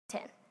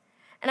10.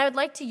 And I would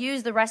like to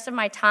use the rest of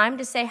my time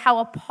to say how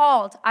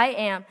appalled I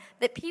am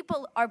that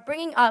people are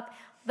bringing up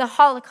the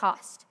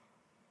Holocaust.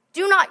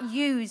 Do not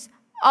use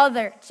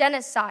other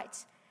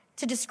genocides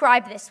to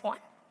describe this one.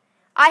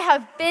 I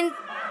have been...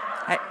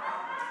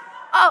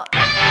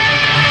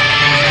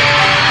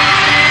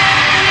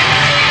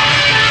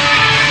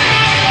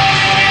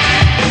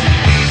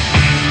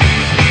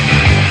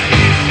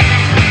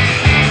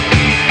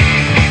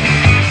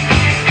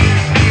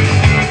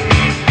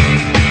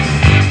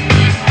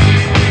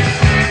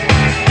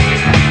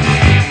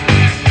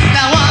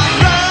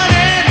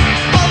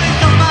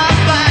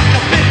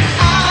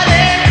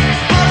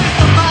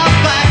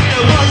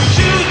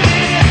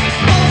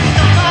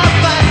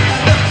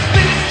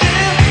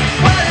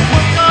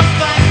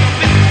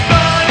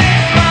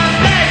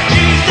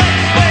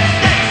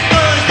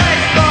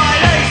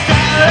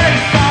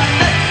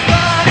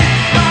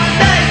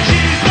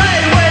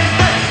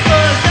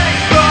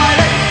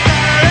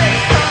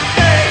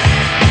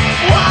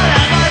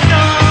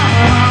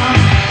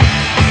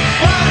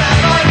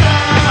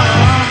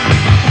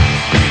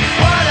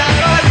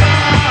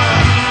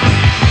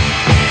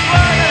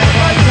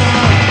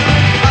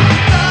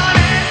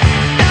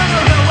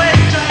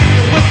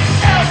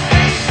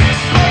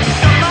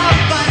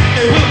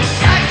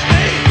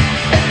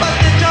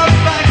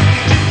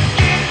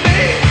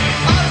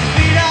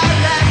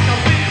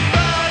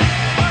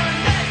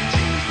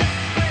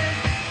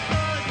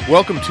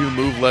 Welcome to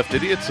Move Left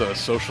Idiots, a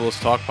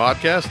socialist talk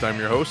podcast. I'm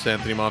your host,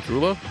 Anthony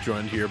Montrula,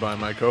 joined here by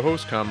my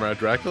co-host, Comrade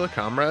Dracula.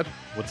 Comrade,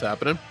 what's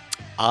happening?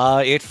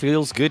 It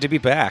feels good to be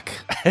back.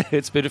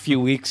 It's been a few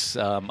weeks.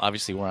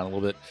 Obviously, we're on a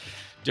little bit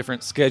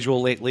different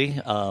schedule lately.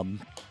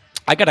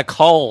 I got a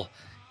call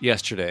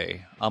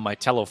yesterday on my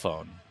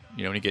telephone.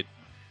 You know, when you get,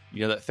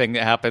 that thing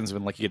that happens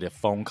when you get a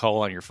phone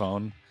call on your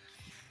phone.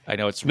 I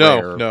know it's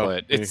rare,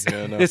 but it's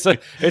it's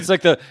like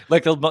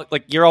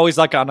you're always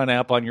on an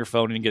app on your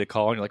phone and you get a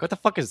call and you're like, what the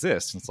fuck is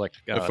this? And it's like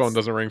the phone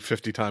doesn't ring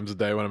 50 times a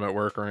day when I'm at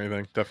work or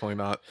anything. Definitely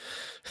not.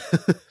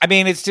 I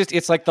mean,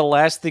 it's like the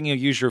last thing you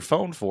use your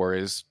phone for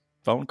is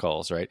phone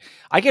calls, right?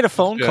 I get a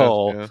phone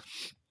call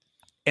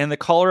and the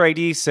caller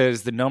ID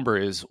says the number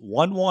is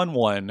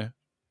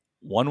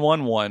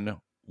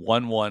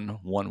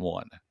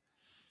 111-111-1111.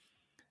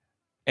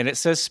 And it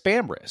says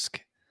spam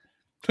risk.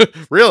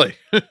 Really?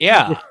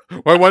 Yeah.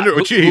 I wonder.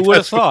 Who would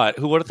have thought?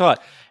 Who would have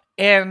thought?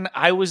 And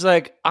I was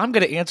like, I'm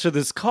going to answer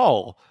this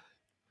call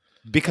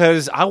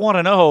because I want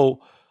to know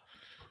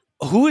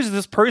who is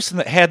this person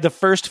that had the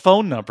first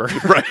phone number?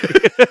 Right.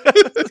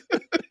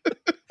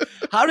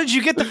 How did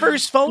you get the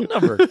first phone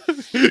number?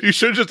 You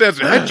should have just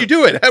answered. How'd you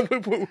do it?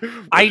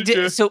 I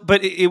did. So,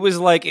 but it was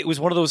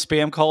one of those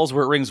spam calls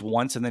where it rings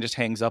once and then just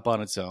hangs up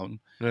on its own,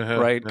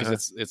 right?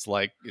 Because it's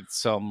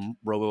some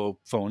robo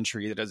phone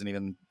tree that doesn't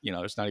even,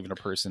 it's not even a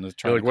person that's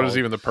trying. You're like, what is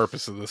even the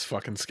purpose of this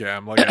fucking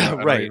scam? Like, I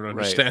don't even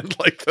understand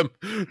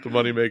the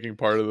money making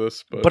part of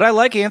this. But I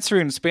like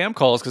answering spam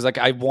calls because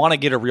I want to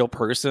get a real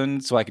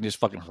person so I can just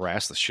fucking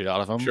harass the shit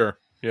out of them. Sure.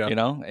 Yeah.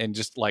 And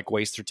just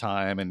waste their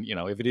time. And,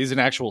 if it is an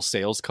actual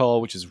sales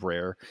call, which is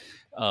rare,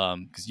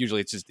 because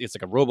usually it's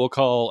like a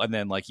robocall. And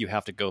then you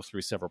have to go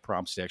through several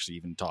prompts to actually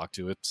even talk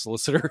to a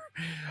solicitor.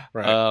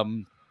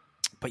 Right.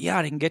 But yeah,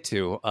 I didn't get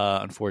to,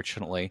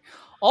 unfortunately.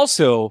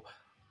 Also,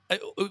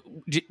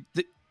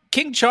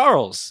 King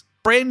Charles,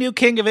 brand new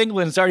king of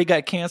England, has already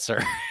got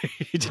cancer.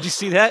 Did you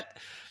see that?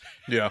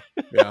 Yeah.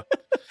 Yeah.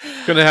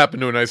 Going to happen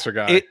to a nicer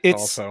guy.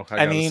 Also,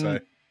 I gotta say.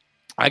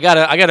 I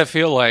gotta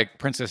feel like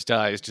Princess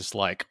Di is just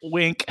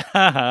wink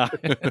up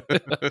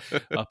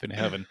in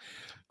heaven.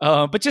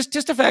 But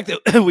just the fact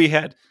that we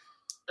had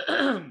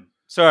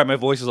sorry, my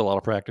voice is a lot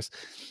of practice.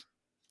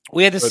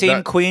 We had the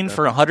same queen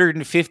for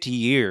 150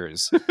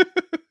 years.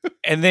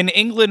 And then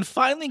England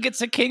finally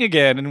gets a king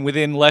again, and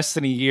within less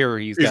than a year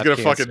he's gonna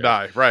fucking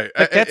die. Right.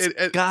 That's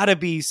gotta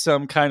be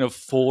some kind of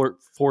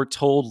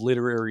foretold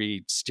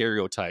literary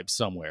stereotype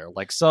somewhere.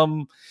 Like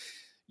some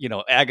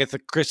Agatha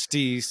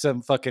Christie,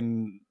 some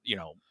fucking,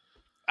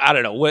 I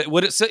don't know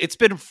what it's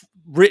been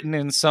written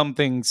in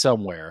something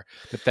somewhere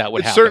that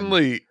would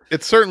happen.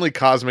 It's certainly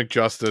cosmic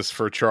justice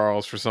for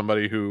Charles, for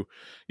somebody who,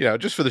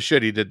 just for the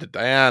shit he did to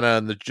Diana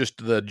and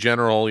the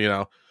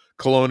general,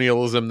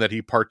 colonialism that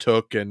he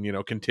partook and,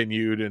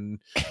 continued and,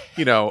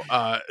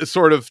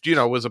 sort of,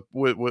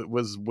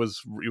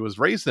 was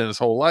raised in his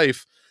whole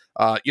life.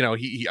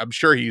 I'm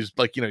sure he's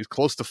he's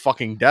close to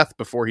fucking death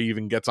before he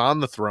even gets on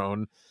the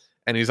throne.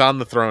 And he's on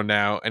the throne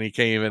now, and he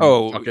can't even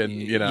fucking,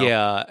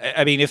 Yeah,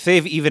 I mean, if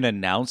they've even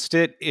announced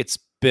it, it's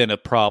been a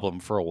problem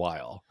for a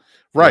while.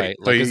 Right.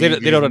 Because they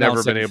don't never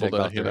announce been able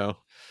to,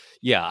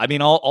 Yeah, I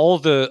mean, all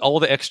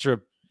the extra,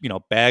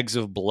 bags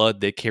of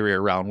blood they carry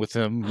around with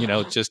him,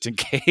 just in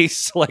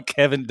case,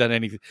 haven't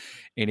done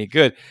any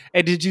good.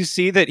 And did you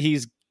see that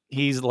he's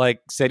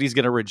said he's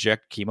going to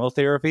reject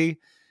chemotherapy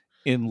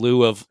in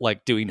lieu of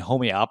doing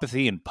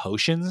homeopathy and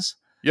potions?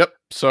 Yep.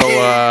 So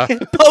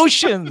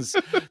potions.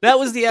 That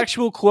was the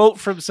actual quote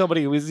from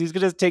somebody. He's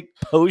going to take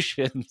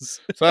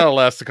potions. So that'll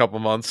last a couple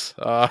months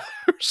or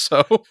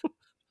so.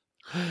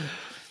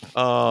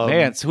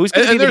 Man, so who's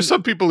going to be and there's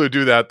some people who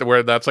do that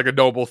where that's like a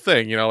noble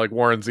thing, like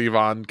Warren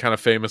Zevon kind of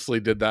famously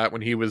did that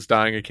when he was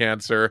dying of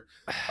cancer,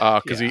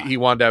 because he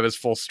wanted to have his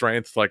full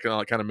strength, like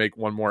kind of make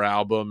one more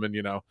album and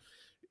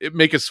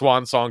make his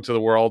swan song to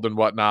the world and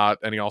whatnot,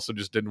 and he also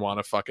just didn't want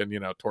to fucking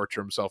torture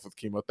himself with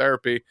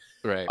chemotherapy.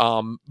 Right.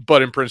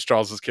 But in Prince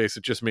Charles's case,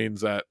 it just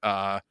means that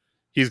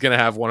he's going to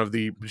have one of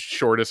the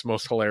shortest,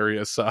 most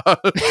hilarious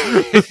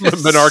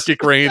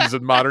monarchic reigns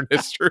in modern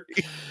history.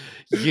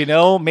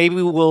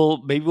 Maybe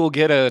we'll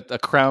get a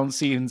Crown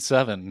season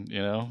 7.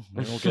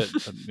 Maybe we'll get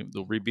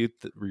they'll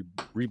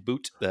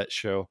reboot that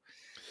show.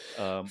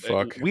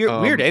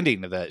 Weird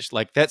ending to that.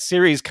 Like that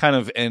series kind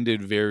of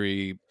ended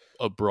very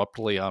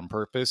abruptly on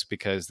purpose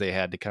because they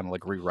had to kind of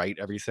like rewrite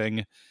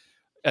everything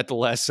at the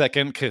last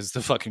second because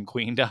the fucking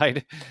queen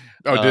died.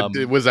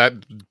 Was that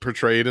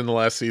portrayed in the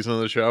last season of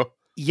the show?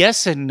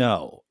 Yes and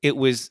no. It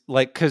was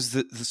like because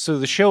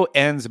the show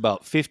ends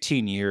about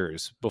 15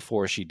 years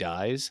before she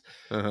dies,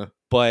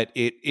 but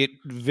it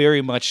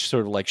very much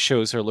sort of like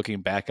shows her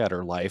looking back at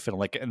her life and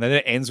then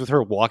it ends with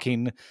her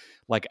walking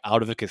like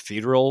out of a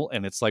cathedral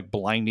and it's like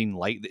blinding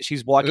light that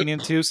she's walking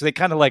into. So they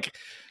kind of like.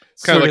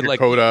 Kind of like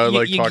Coda,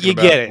 you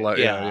get it,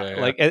 yeah.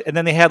 Like, and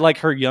then they had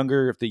like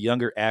the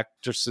younger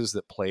actresses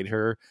that played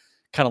her,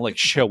 kind of like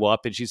show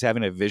up, and she's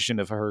having a vision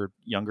of her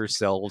younger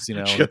selves. She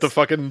got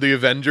the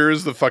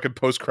Avengers, the fucking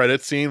post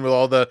credit scene with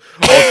all the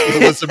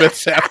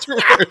Elizabeths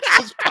afterwards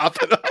just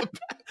popping up.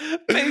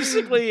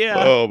 Basically, yeah.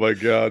 Oh my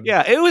god,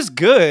 yeah, it was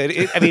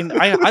good.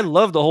 I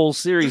love the whole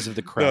series of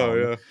The Crown. Oh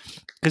yeah.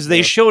 Because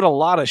they showed a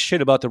lot of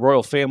shit about the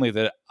royal family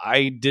that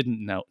I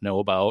didn't know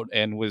about,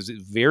 and was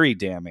very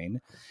damning.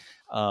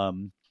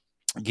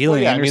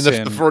 Gillian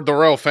Anderson, the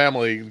royal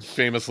family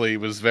famously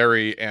was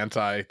very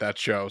anti that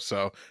show,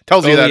 so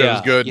tells you that it was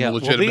good and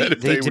legitimate. Well,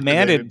 they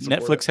demanded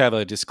Netflix have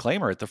a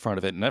disclaimer at the front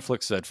of it, and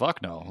Netflix said,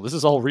 "Fuck no, this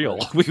is all real.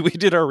 We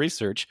did our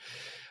research."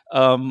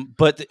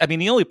 But I mean,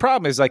 the only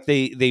problem is like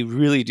they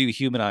really do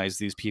humanize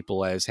these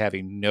people as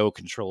having no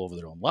control over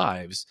their own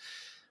lives.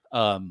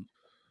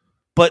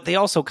 But they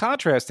also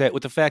contrast that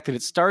with the fact that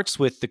it starts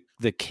with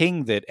the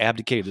king that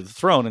abdicated the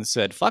throne and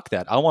said, fuck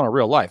that. I want a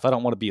real life. I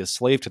don't want to be a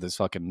slave to this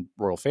fucking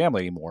royal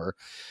family anymore.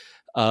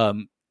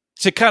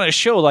 To kind of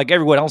show like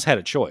everyone else had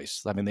a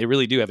choice. I mean, they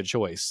really do have a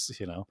choice,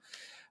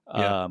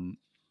 Yeah.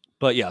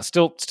 But yeah,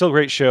 still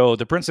great show.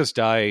 The Princess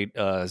Di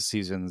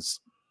season's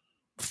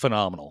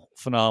phenomenal.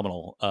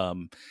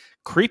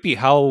 Creepy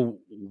how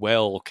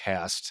well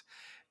cast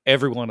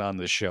everyone on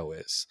the show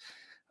is.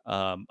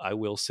 I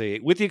will say,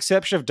 with the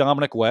exception of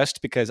Dominic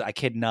West, because I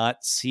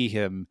cannot see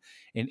him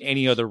in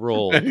any other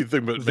role than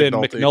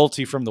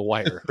McNulty from The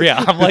Wire. Yeah,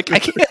 I'm like,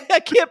 I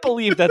can't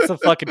believe that's the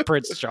fucking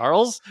Prince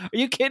Charles. Are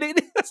you kidding?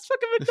 That's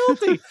fucking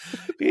McNulty.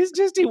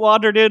 He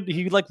wandered in.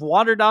 He like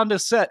wandered onto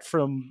set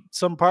from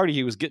some party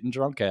he was getting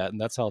drunk at, and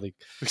that's how they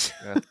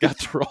got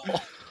the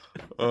role.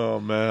 Oh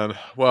man.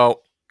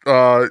 Well,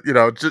 so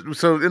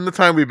in the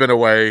time we've been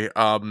away,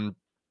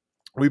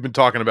 we've been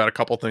talking about a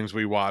couple things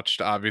we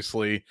watched.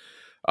 Obviously.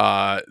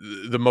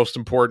 The most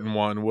important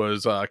one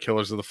was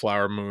Killers of the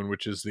Flower Moon,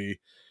 which is the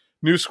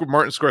new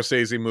Martin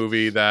Scorsese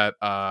movie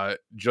that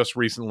just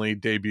recently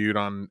debuted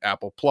on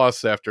Apple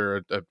Plus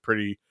after a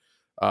pretty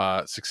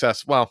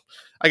successful, well,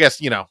 I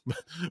guess,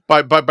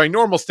 by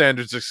normal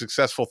standards, a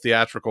successful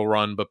theatrical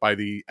run, but by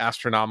the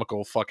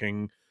astronomical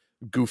fucking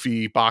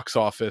goofy box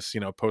office,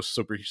 post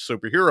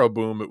superhero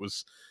boom, it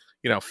was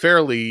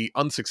fairly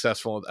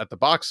unsuccessful at the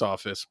box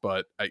office,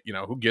 but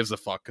who gives a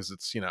fuck? Because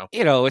it's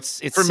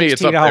it's for me,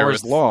 16 it's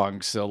hours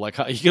long, so like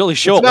you can only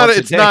show it once a day.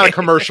 It's not a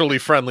commercially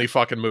friendly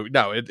fucking movie.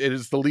 No, it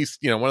is the least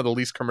one of the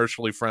least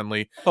commercially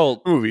friendly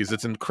movies.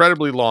 It's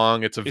incredibly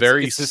long. It's a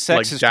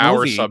sexist dour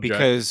movie subject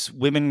because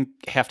women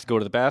have to go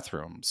to the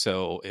bathroom.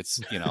 So it's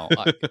I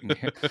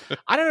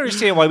don't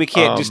understand why we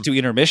can't just do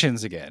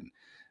intermissions again.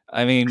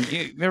 I mean,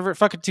 remember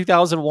fucking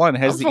 2001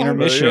 has the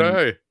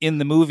intermission in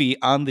the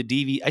movie on the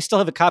DVD. I still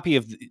have a copy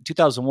of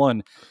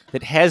 2001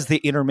 that has the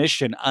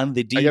intermission on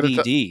the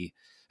DVD.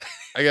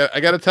 I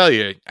got to tell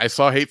you, I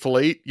saw Hateful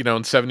Eight,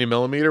 in 70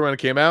 millimeter when it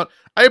came out.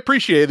 I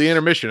appreciated the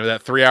intermission of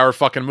that 3-hour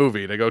fucking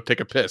movie to go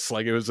take a piss.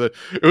 Like it was a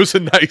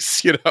nice,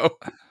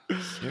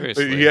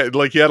 Seriously, he had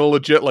a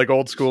legit like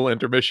old school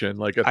intermission.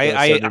 Like at the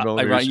 70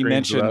 millimeter you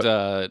mentioned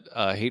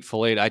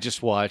Hateful Eight. I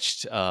just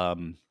watched.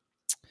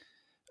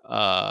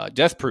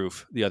 Death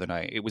Proof the other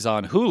night. It was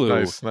on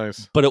Hulu.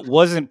 Nice. But it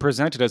wasn't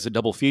presented as a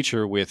double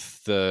feature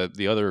with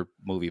the other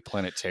movie,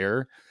 Planet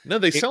Terror. No,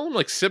 they sell them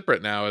like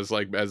separate now as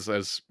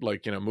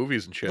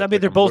movies and shit. I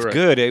mean, they're both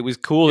good. It was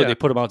cool that they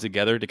put them all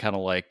together to kind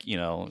of like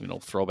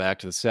throw back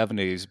to the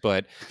 70s.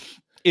 But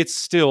it's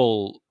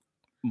still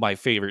my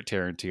favorite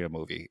Tarantino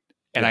movie,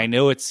 and I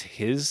know it's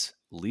his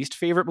least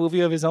favorite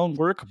movie of his own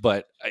work.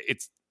 But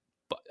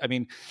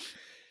 99%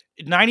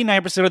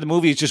 of the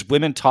movie is just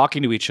women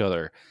talking to each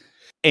other.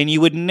 And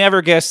you would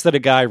never guess that a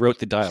guy wrote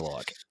the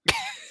dialogue.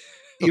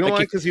 You know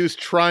why? Because he was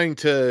trying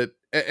to,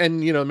 and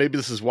maybe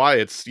this is why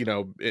it's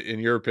in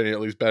your opinion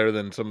at least better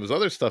than some of his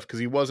other stuff. Because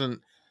he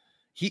wasn't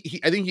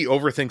I think he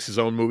overthinks his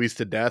own movies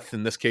to death.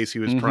 In this case, he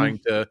was trying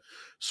to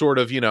sort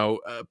of,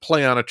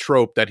 play on a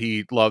trope that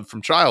he loved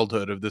from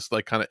childhood of this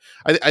like kind of,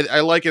 I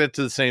liken it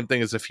to the same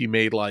thing as if he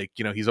made like,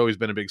 he's always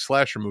been a big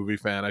slasher movie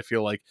fan. I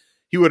feel like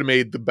he would have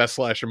made the best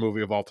slasher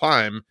movie of all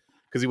time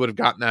because he would have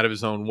gotten out of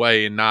his own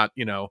way and not,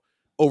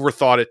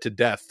 overthought it to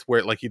death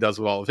where like he does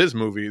with all of his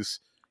movies,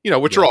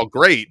 which are all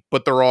great,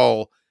 but they're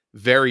all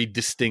very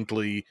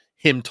distinctly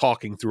him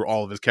talking through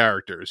all of his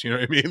characters. You know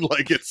what I mean?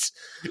 Like it's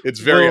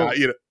very,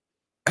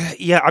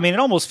 Yeah, I mean, it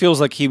almost feels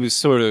like he was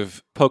sort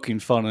of poking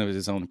fun at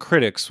his own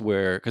critics,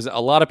 because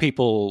a lot of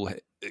people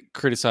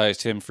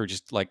criticized him for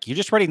just like, you're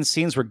just writing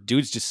scenes where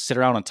dudes just sit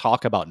around and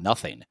talk about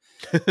nothing.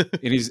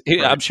 And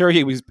Right. I'm sure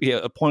he was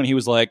at a point he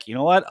was like, you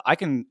know what, I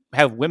can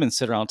have women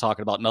sit around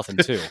talking about nothing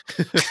too.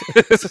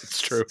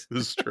 It's true.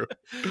 This is true.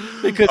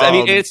 Because I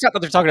mean, it's not that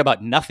they're talking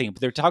about nothing, but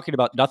they're talking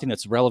about nothing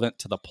that's relevant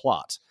to the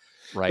plot.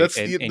 Right.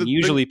 And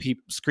usually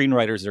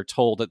screenwriters are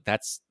told that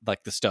that's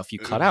like the stuff you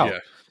cut out. Yeah,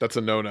 that's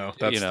a no-no.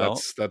 That's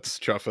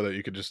chuffa that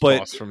you could just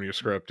toss from your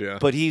script. Yeah.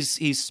 But he's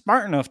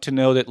smart enough to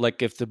know that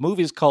like if the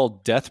movie's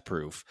called Death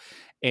Proof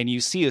and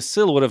you see a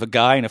silhouette of a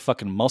guy in a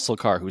fucking muscle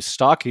car who's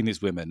stalking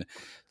these women,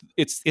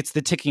 it's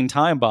the ticking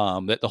time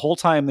bomb that the whole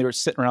time they were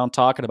sitting around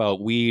talking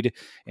about weed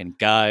and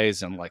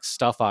guys and like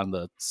stuff on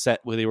the set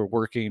where they were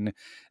working.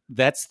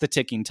 That's the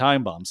ticking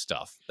time bomb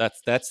stuff.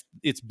 That's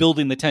it's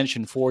building the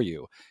tension for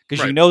you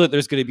because you know that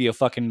there's going to be a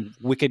fucking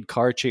wicked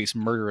car chase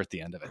murder at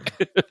the end of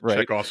it. Right?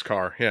 Chekhov's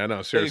car. Yeah,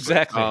 no, seriously.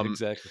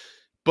 Exactly.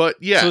 But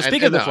yeah. So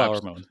speaking of the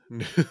flower moon.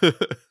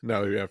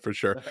 No, yeah, for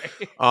sure.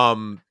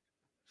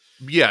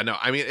 Yeah, no,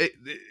 I mean,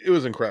 it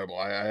was incredible.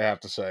 I have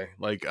to say,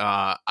 like,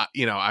 I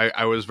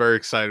was very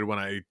excited when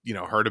I,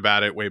 heard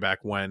about it way back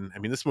when. I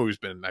mean, this movie's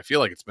I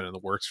feel like it's been in the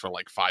works for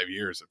like 5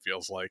 years. It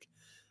feels like.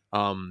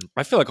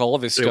 I feel like all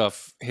of his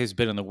stuff has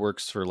been in the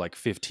works for like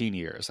 15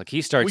 years. Like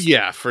he starts,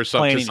 to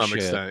some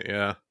extent,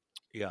 yeah.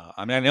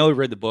 I mean, I know he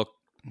read the book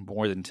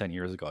more than 10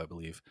 years ago, I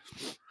believe.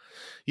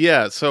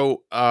 Yeah,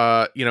 so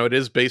it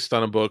is based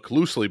on a book,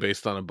 loosely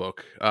based on a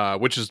book,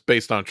 which is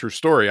based on a true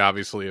story,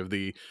 obviously, of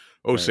the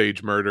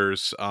Osage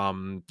murders.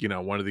 One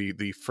of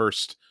the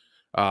first,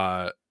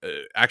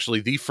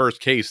 actually the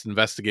first case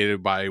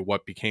investigated by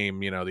what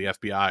became, the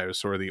FBI. It was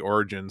sort of the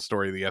origin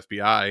story of the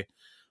FBI.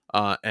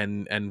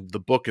 And the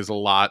book is a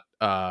lot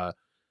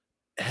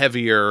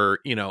heavier,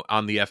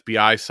 on the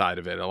FBI side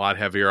of it, a lot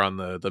heavier on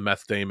the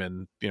Meth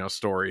Damon,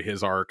 story,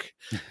 his arc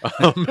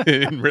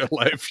in real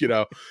life,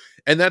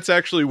 and that's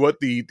actually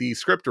what the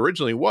script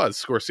originally was.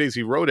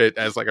 Scorsese wrote it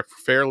as like a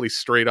fairly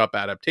straight up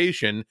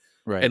adaptation.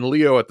 Right. And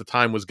Leo at the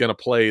time was going to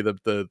play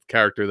the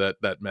character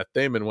that Meth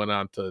Damon went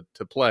on to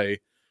play,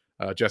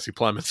 Jesse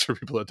Plemons, for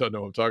people that don't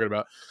know what I'm talking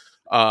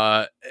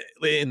about.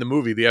 In the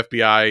movie, the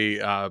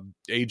FBI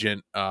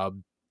agent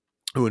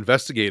who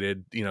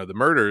investigated, the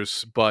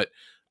murders, but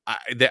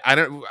I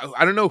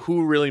don't know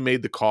who really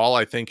made the call.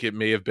 I think it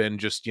may have been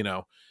just,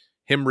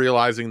 him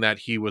realizing that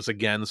he was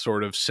again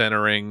sort of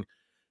centering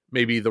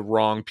maybe the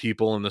wrong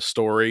people in the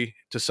story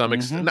to some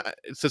extent.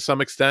 To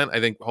some extent,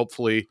 I think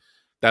hopefully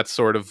that's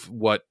sort of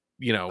what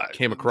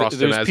came across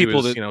him as he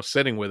was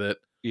sitting with it.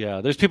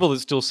 Yeah, there's people that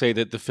still say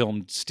that the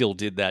film still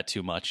did that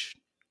too much.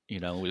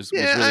 Was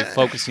really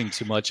focusing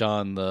too much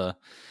on the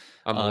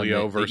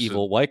Leo versus the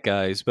evil white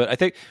guys. But I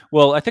think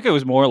it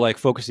was more like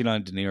focusing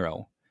on De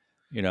Niro.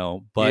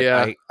 But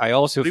yeah. I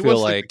also feel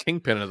like the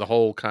kingpin of the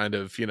whole kind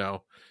of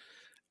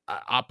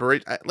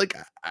operate.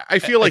 I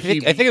feel like I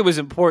think it was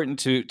important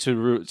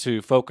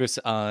to focus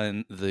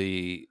on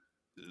the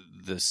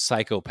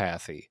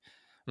psychopathy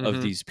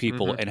of these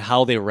people and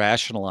how they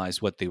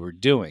rationalize what they were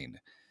doing.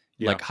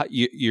 Yeah.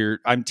 Like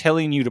I'm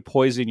telling you to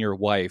poison your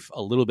wife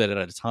a little bit at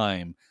a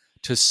time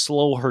to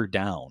slow her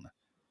down.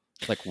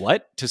 Like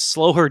what? To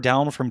slow her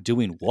down from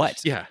doing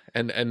what? Yeah,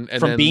 and from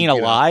then, being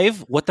alive.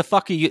 What the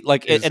fuck are you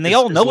like? And they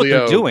all know what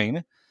they're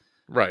doing,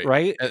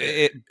 right?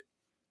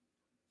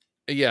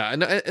 Yeah,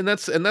 and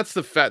that's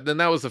the fact. Then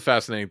that was the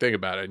fascinating thing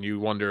about it. And you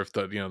wonder if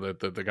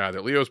the guy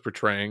that Leo's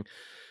portraying,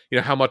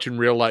 how much in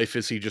real life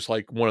is he just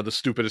like one of the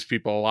stupidest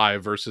people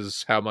alive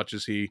versus how much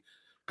is he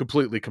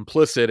completely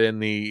complicit in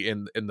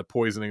the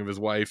poisoning of his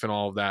wife and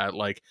all of that.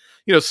 Like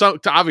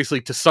obviously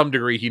to some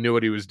degree he knew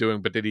what he was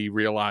doing, but did he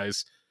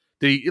realize?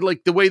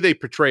 Like the way they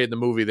portray it in the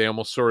movie, they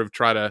almost sort of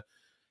try to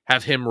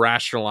have him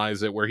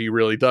rationalize it where he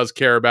really does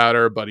care about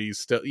her, but he's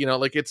still,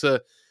 like it's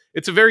a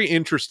very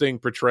interesting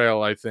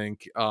portrayal, I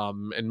think.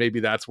 And maybe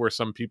that's where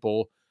some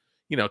people,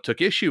 took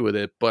issue with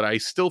it, but I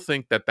still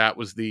think that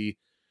was the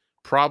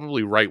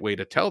probably right way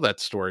to tell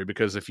that story,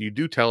 because if you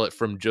do tell it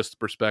from just the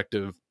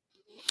perspective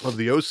of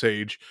the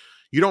Osage,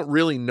 you don't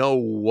really know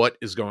what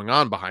is going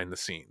on behind the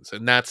scenes.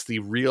 And that's the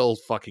real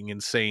fucking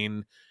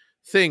insane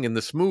thing in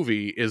this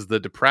movie, is the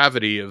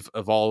depravity of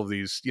all of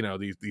these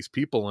these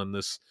people in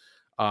this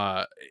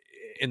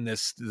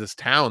this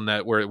town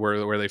that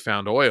where they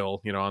found oil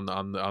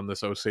on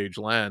this Osage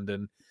land.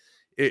 And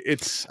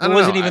it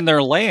wasn't even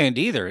their land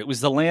either. It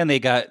was the land they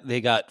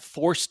got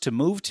forced to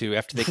move to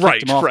after they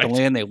kicked them off the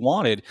land they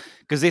wanted,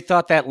 because they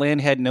thought that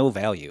land had no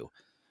value.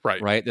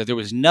 Right. right? That there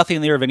was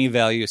nothing there of any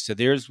value. So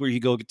there's where you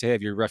go to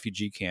have your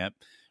refugee camp,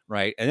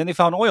 right? And then they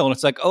found oil, and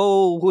it's like,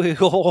 oh,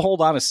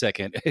 hold on a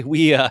second,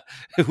 we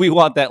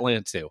want that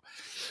land too.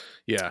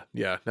 Yeah,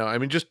 yeah. No, I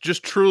mean,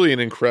 just truly an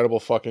incredible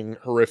fucking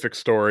horrific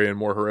story, and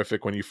more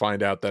horrific when you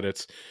find out that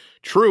it's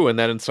true, and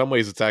that in some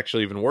ways it's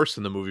actually even worse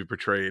than the movie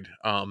portrayed.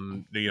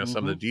 Some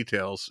of the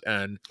details,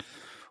 and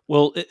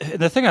well,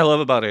 the thing I love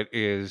about it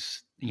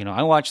is,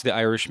 I watched The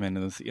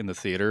Irishman in the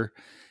theater,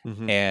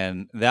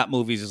 and that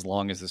movie's as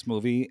long as this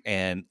movie,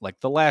 and like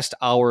the last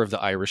hour of The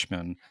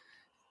Irishman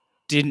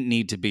didn't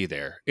need to be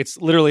there.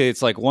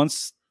 It's like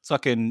once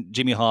fucking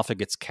Jimmy Hoffa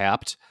gets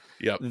capped,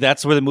 yep,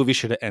 that's where the movie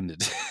should have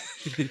ended.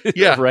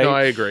 Yeah, right. No,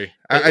 I agree.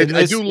 I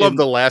do love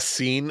the last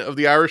scene of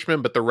The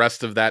Irishman, but the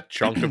rest of that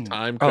chunk of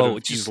time could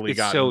have easily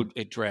gotten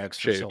it drags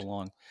shaved. for so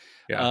long.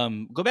 Yeah.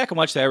 Go back and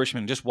watch The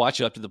Irishman. Just watch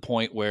it up to the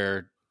point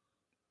where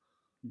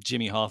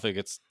Jimmy Hoffa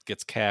gets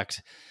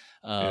cacked,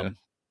 and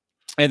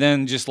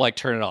then just like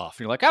turn it off.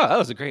 You're like, oh, that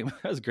was a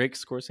great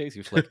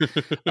Scorsese flick.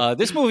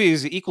 This movie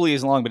is equally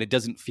as long, but it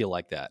doesn't feel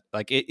like that.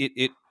 Like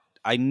it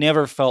I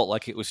never felt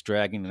like it was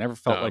dragging. I never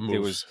felt like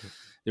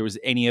there was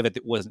any of it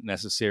that wasn't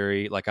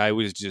necessary. Like I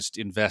was just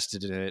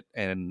invested in it,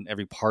 and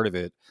every part of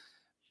it,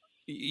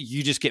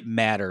 you just get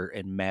madder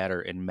and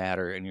madder and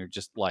madder, and you're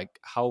just like,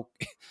 how,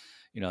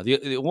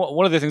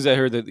 one of the things I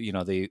heard that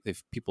the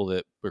people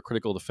that were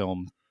critical of the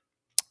film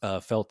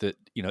felt that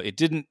it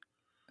didn't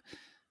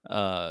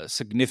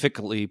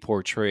significantly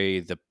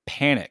portray the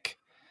panic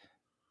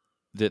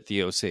that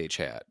the Osage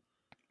had,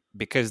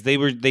 because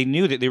they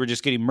knew that they were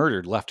just getting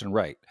murdered left and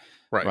right.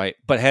 Right.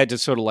 But had to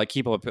sort of like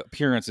keep up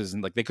appearances,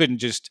 and like they couldn't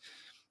just,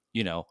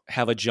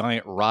 have a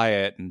giant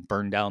riot and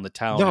burn down the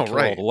town and kill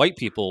all the white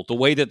people the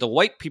way that the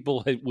white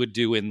people would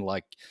do in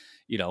like,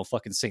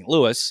 fucking St.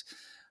 Louis.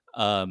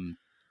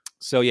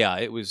 So yeah,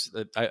 it was,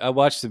 I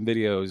watched some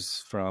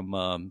videos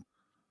from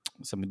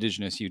some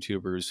indigenous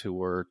YouTubers who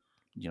were,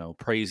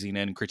 praising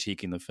and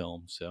critiquing the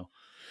film. So,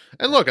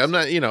 and look, I'm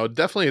not,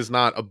 definitely is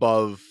not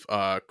above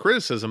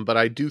criticism, but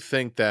I do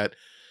think that,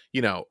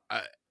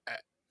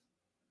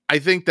 I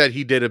think that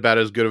he did about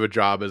as good of a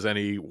job as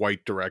any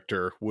white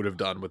director would have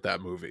done with that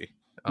movie.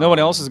 No one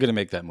else is going to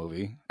make that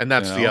movie, and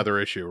that's the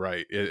other issue,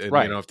 right?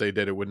 Right. If they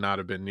did, it would not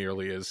have been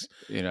nearly as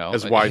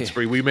as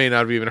widespread. We may not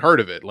have even heard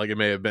of it. Like it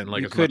may have been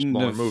like a much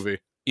smaller movie.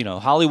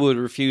 Hollywood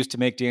refused to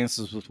make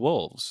Dances with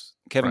Wolves.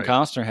 Kevin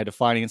Costner had to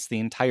finance the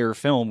entire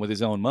film with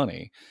his own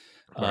money,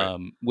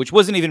 which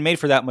wasn't even made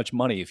for that much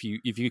money. If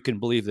you can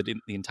believe that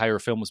the entire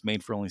film was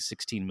made for only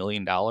 $16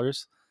 million.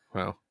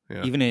 Wow.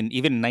 Yeah. Even in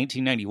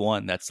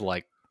 1991, that's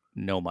like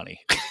no money.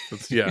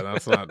 That's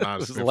not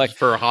like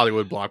for a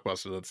Hollywood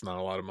blockbuster. That's not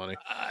a lot of money.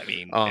 I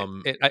mean,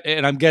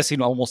 and I'm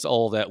guessing almost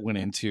all of that went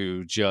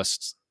into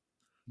just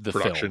the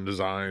production film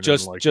design,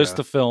 just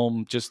the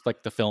film, just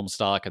like the film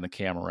stock and the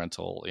camera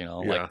rental.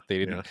 Like they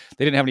didn't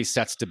have any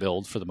sets to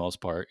build for the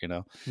most part.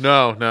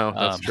 No,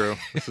 that's true.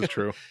 This is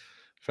true.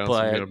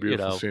 Found some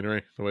beautiful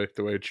scenery the way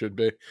it should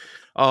be.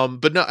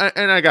 But no,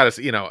 and I gotta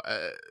say,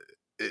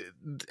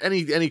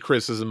 any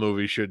criticism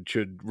movie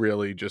should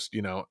really just,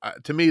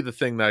 to me, the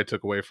thing that I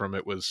took away from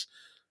it was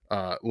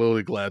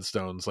Lily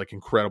Gladstone's like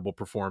incredible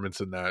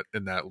performance in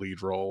that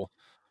lead role.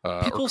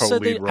 People or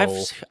co-lead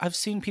role. I've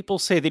seen people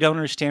say they don't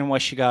understand why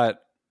she got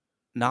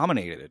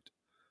nominated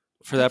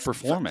for that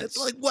performance. It's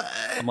like, what?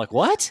 I'm like,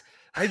 what?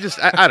 I don't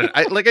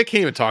I can't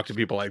even talk to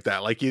people like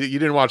that. Like you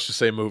didn't watch the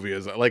same movie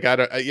as like I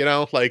don't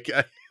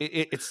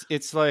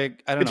it's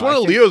like I don't know. It's one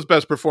of Leo's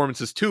best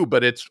performances too,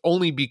 but it's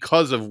only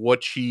because of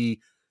what she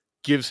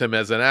gives him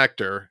as an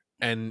actor.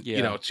 And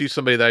she's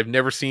somebody that I've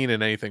never seen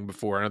in anything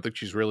before. I don't think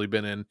she's really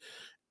been in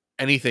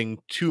anything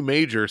too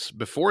major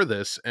before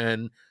this,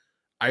 and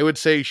I would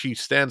say she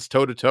stands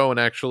toe to toe and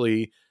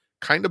actually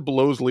kind of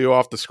blows Leo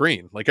off the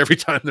screen, like every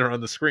time they're on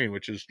the screen,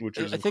 which is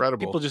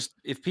incredible.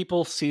 If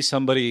people see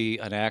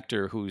an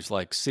actor who's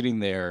like sitting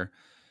there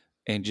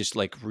and just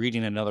like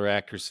reading another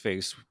actor's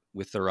face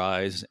with their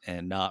eyes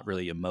and not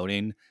really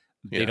emoting,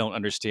 they don't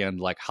understand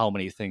like how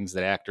many things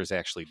that actor's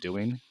actually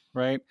doing.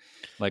 Right.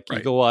 Like you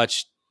go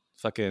watch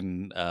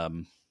fucking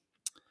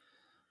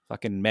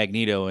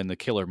Magneto in the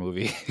Killer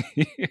movie,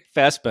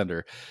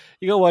 Fassbender.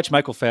 You go watch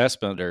Michael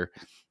Fassbender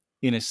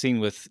in a scene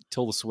with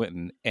Tilda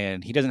Swinton,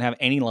 and he doesn't have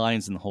any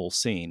lines in the whole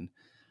scene.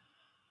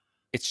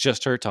 It's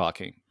just her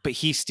talking, but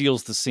he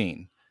steals the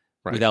scene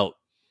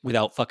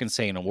without fucking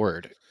saying a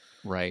word.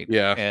 Right.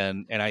 Yeah.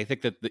 And I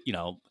think that,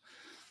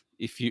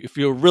 if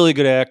you're a really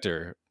good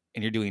actor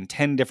and you're doing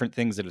 10 different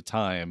things at a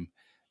time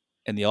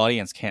and the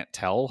audience can't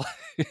tell,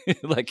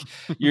 like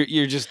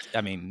you're just,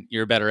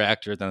 you're a better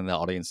actor than the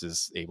audience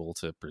is able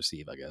to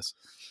perceive, I guess.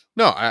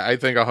 No, I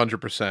think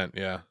 100%.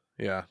 Yeah.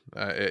 Yeah.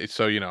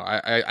 So,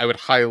 I would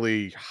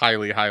highly,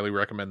 highly, highly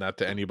recommend that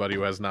to anybody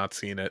who has not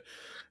seen it.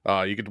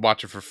 You could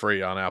watch it for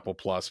free on Apple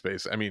Plus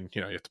space. I mean,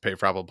 you have to pay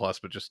for Apple Plus,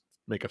 but just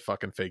make a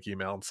fucking fake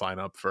email and sign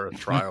up for a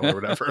trial or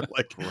whatever.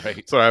 Like, Right.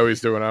 that's what I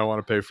always do when I don't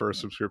want to pay for a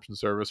subscription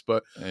service.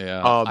 But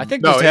yeah, I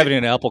think just having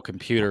an Apple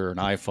computer or an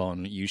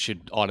iPhone, you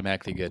should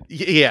automatically get.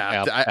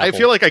 Yeah, I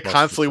feel like I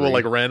constantly will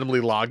like free. randomly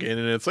log in,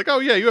 and it's like, oh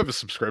yeah, you have a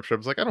subscription. I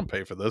was like, I don't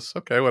pay for this.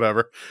 Okay,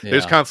 whatever. They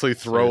just Yeah, constantly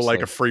throw like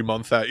seriously. a free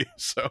month at you.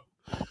 So,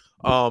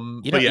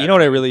 You but yeah, know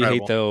what I really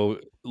incredible. hate though.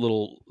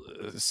 Little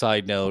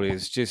side note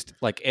is just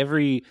like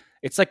every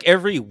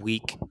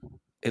week,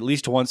 at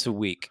least once a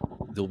week,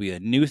 there'll be a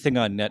new thing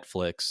on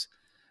Netflix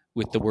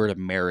with the word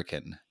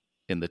American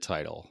in the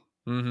title,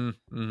 And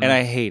and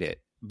I hate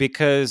it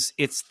because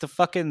it's the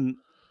fucking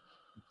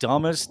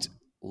dumbest,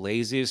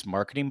 laziest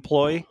marketing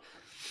ploy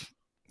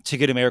to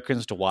get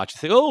Americans to watch.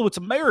 Think, oh, it's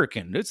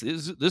American.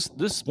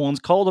 This one's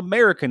called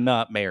American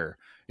Nightmare.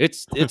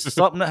 It's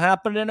something that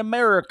happened in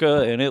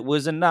America, and it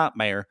was a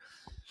nightmare.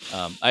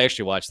 I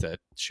actually watched that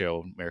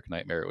show, American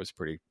Nightmare. It was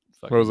pretty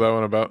fucking. What was that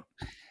one about?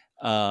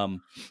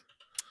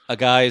 A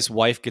guy's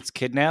wife gets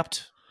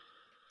kidnapped,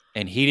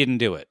 and he didn't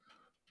do it.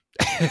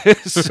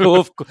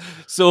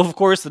 so of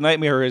course the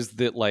nightmare is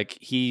that like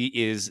he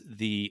is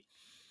the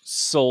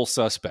sole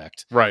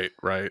suspect. Right.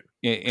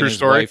 True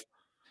story.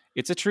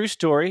 It's a true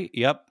story.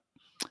 Yep.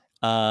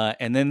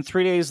 And then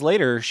 3 days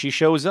later, she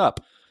shows up.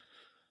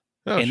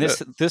 Oh, and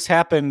shit. this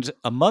happened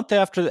a month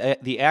after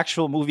the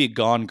actual movie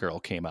Gone Girl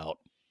came out.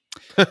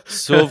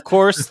 So of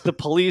course the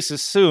police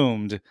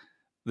assumed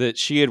that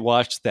she had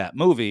watched that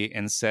movie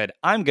and said,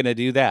 "I'm going to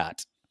do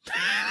that."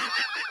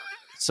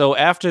 So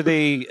after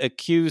they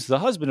accused the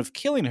husband of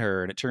killing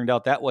her, and it turned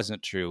out that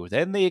wasn't true,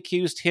 then they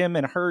accused him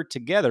and her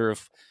together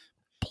of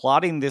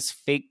plotting this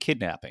fake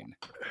kidnapping.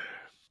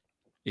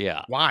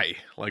 Yeah. Why?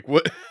 Like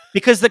what?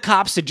 Because the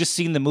cops had just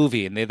seen the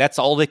movie, and that's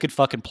all they could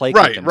fucking play.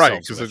 Right.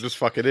 Because they're just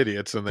fucking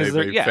idiots, and they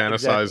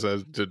fantasize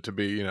as to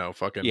be,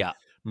 fucking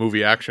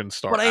movie action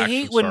star. But I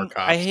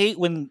hate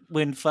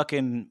when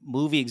fucking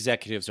movie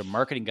executives or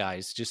marketing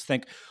guys just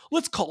think,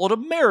 let's call it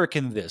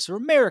American this or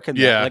American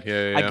that.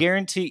 I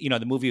guarantee,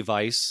 the movie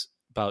Vice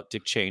about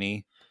Dick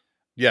Cheney.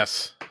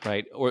 Yes.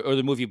 Right. Or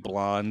the movie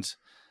Blonde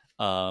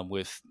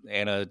with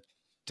Anna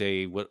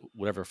Day,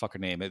 whatever fuck her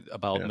name,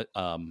 about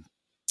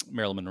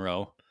Marilyn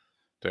Monroe.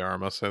 De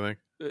Armas, I think.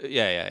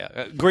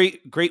 Yeah.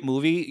 Great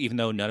movie, even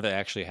though none of it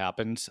actually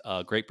happened.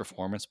 Great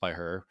performance by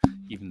her,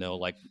 even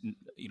though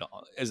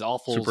as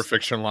awful, super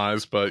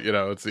fictionalized, but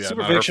it's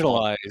super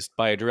fictionalized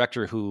by a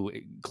director who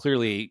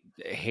clearly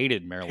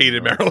hated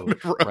Marilyn Monroe,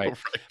 right?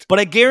 But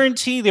I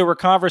guarantee there were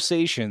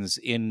conversations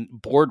in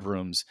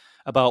boardrooms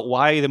about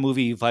why the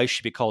movie Vice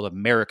should be called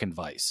American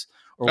Vice,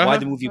 or why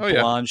the movie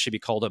Blonde should be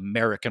called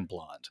American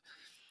Blonde,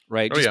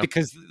 right?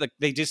 Because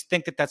they just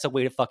think that that's a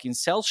way to fucking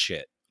sell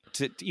shit.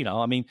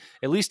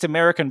 At least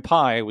American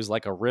Pie was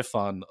like a riff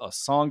on a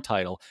song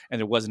title, and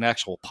there was an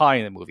actual pie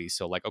in the movie.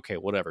 So, okay,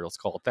 whatever, let's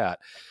call it that.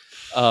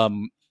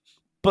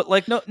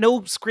 But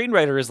no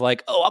screenwriter is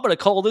like, oh, I'm going to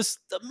call this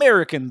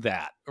American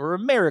that or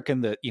American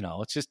that.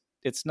 It's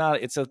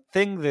a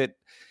thing that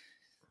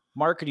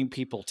marketing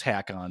people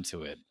tack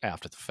onto it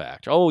after the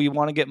fact. Oh, you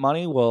want to get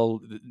money?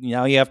 Well,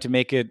 now you have to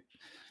make it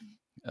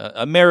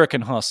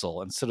American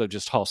Hustle instead of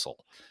just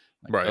Hustle.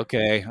 Right.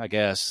 Okay, I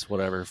guess,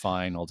 whatever,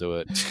 fine, I'll do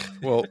it.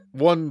 Well,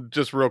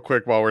 just real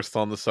quick while we're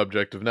still on the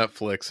subject of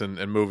Netflix and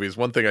movies,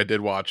 one thing I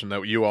did watch and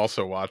that you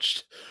also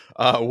watched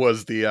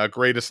was the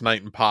Greatest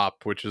Night in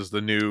Pop, which is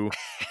the new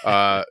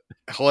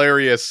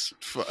hilarious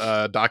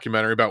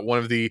documentary about one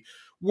of the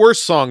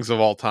worst songs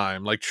of all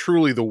time, like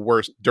truly the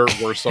worst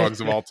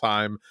songs of all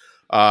time.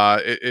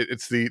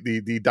 It's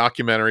the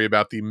documentary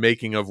about the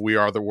making of We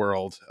Are the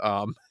World.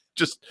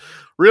 Just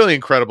really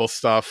incredible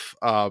stuff.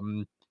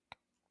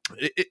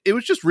 It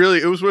was just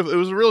really, it was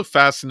a really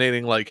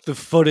fascinating, like, the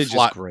footage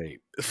is great.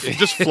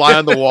 Just fly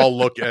on the wall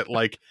look at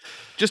like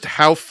just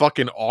how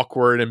fucking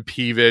awkward and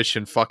peevish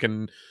and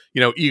fucking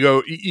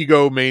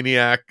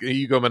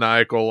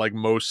egomaniacal like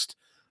most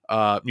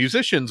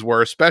musicians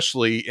were,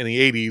 especially in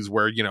the 80s,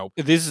 where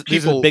these are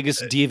the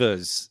biggest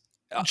divas.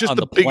 Just on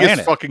the biggest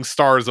planet. Fucking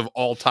stars of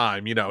all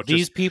time,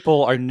 These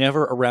people are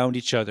never around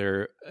each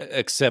other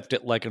except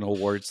at like an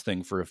awards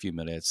thing for a few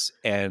minutes,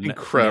 and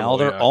now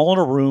they're all in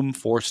a room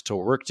forced to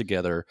work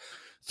together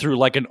through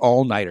like an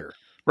all-nighter.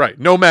 Right,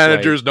 no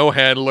managers, no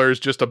handlers,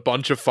 just a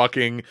bunch of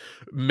fucking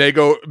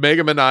mega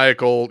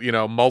maniacal,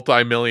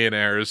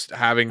 multi-millionaires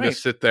having to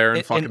sit there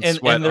and fucking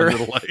sweat under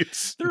the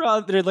lights.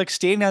 They're like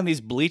standing on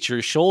these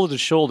bleachers, shoulder to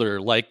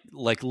shoulder, like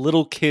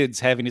little kids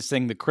having to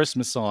sing the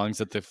Christmas songs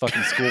at the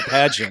fucking school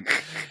pageant,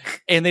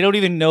 and they don't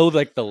even know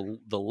like the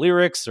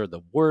lyrics or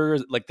the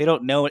words. Like they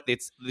don't know it. They've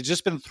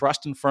just been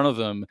thrust in front of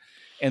them,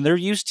 and they're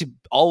used to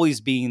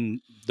always being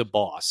the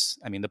boss.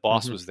 I mean, the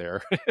boss was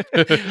there.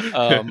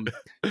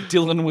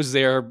 Dylan was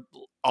there,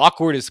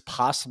 awkward as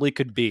possibly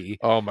could be.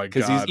 Oh my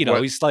god!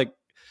 Because he's like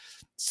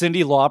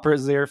Cyndi Lauper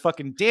is there.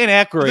 Fucking Dan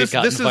Aykroyd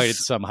got invited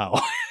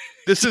somehow.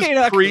 This is Dane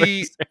Aykroyd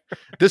pre. is there.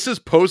 This is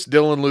post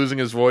Dylan losing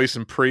his voice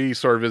and pre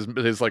sort of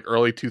his like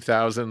early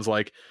 2000s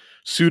like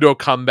pseudo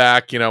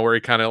comeback, where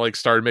he kind of like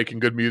started making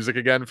good music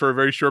again for a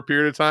very short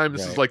period of time.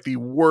 This is Right. like the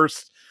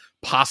worst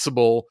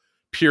possible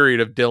period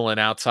of Dylan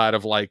outside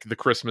of like the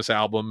Christmas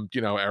album,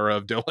 era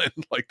of Dylan.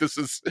 Like this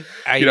is,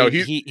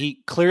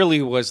 He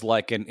clearly was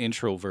like an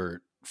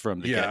introvert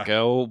from the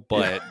get-go,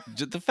 but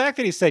the fact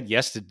that he said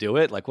yes to do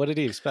it, like what did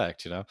he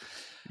expect,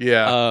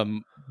 Yeah.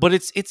 But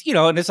it's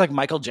and it's like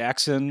Michael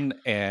Jackson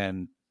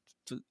and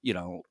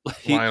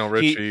Lionel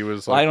Richie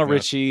was like, Lionel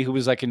Richie, who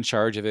was like in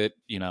charge of it,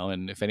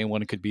 and if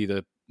anyone could be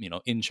the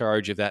in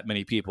charge of that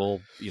many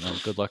people,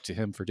 good luck to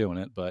him for doing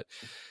it. But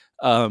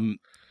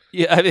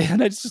yeah, I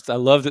mean, I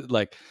love that,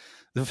 like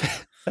the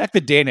fact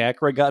that Dan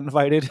Aykroyd got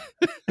invited.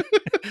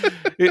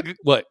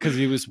 What? Because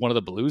he was one of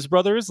the Blues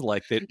Brothers,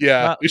 like that.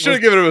 Yeah, you should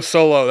have given him a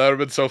solo. That would have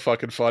been so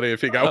fucking funny if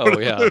he got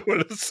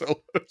one of the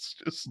solos.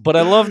 Just but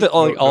I love that.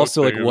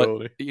 Also, like what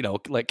ability.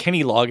 like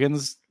Kenny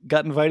Loggins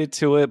got invited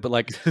to it, but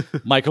like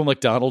Michael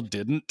McDonald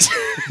didn't.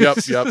 Yep.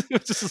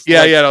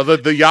 No,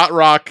 the yacht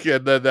rock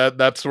and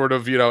that sort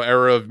of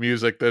era of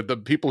music. The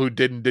people who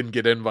didn't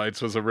get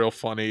invites was a real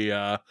funny.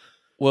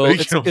 Well,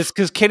 it's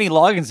because Kenny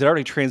Loggins had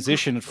already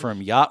transitioned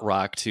from yacht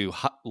rock to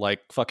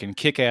like fucking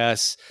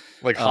kick-ass,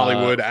 like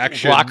Hollywood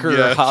action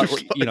rocker,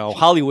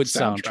 Hollywood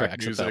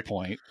soundtracks music. At that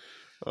point.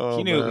 Oh,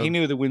 he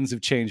knew the winds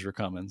of change were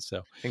coming.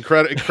 So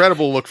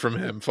incredible look from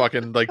him.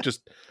 Fucking like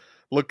just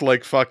looked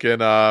like fucking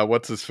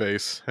what's his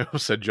face? I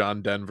almost said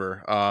John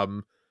Denver.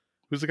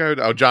 Who's the guy?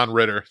 Oh, John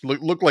Ritter.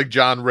 Looked like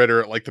John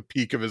Ritter at like the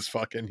peak of his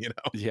fucking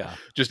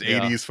just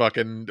 80s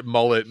fucking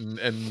mullet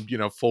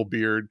and full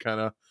beard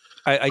kind of.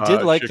 I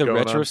did like the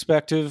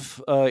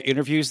retrospective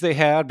interviews they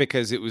had,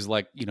 because it was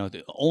like,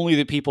 only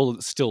the people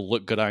that still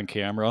look good on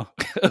camera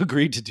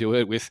agreed to do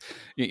it with,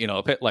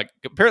 like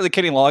apparently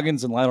Kenny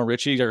Loggins and Lionel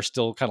Richie are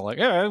still kind of like,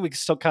 yeah, we can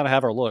still kind of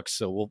have our looks.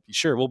 So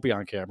we'll be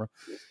on camera.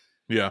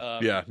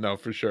 Yeah. No,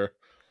 for sure.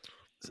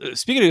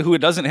 Speaking of who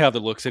doesn't have the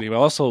looks anymore,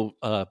 I also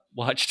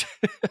watched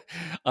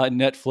on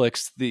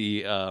Netflix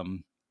the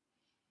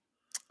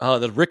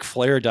Ric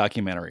Flair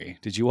documentary.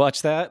 Did you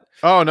watch that?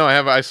 Oh no, I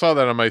have. I saw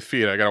that on my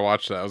feed. I gotta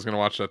watch that. I was gonna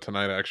watch that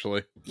tonight,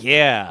 actually.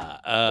 Yeah.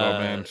 Oh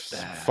man,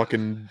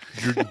 fucking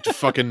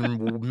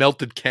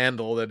melted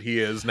candle that he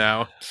is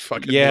now.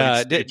 Fucking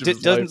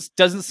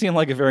doesn't seem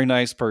like a very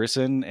nice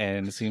person,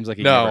 and it seems like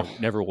he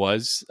never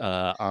was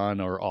on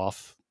or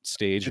off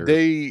stage or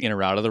in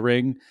or out of the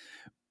ring.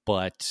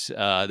 But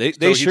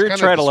they sure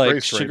try to like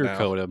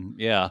sugarcoat him.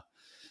 Yeah.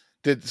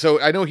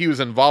 So I know he was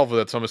involved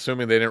with it, so I'm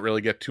assuming they didn't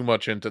really get too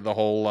much into the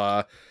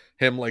whole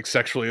him like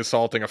sexually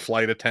assaulting a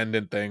flight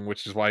attendant thing,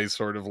 which is why he's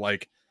sort of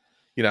like,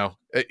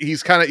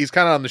 he's kind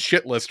of on the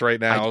shit list right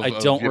now. I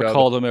don't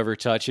recall them ever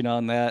touching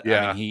on that.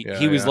 Yeah, I mean,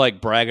 he was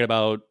like bragging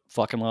about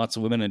fucking lots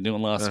of women and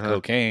doing lots of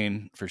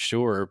cocaine for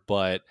sure,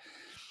 but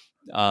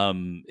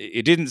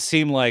it didn't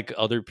seem like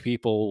other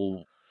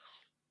people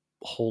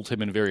hold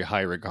him in very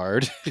high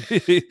regard.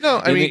 No,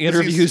 I mean, the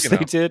interviews they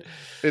did.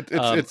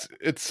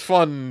 It's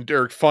fun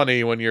or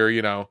funny when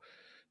you're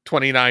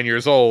 29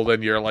 years old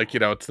and you're like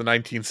it's the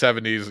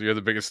 1970s. You're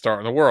the biggest star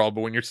in the world,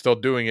 but when you're still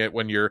doing it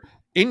when you're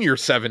in your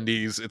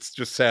 70s, it's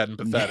just sad and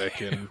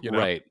pathetic. And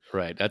right.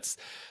 That's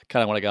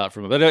kind of what I got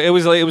from it. But it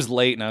was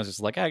late, and I was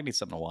just like, I need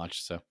something to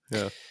watch. So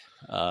yeah.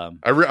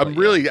 I'm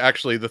really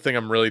actually the thing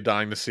I'm really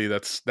dying to see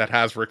that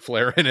has Ric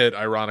Flair in it,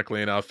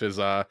 ironically enough, is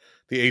the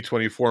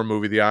A24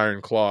 movie The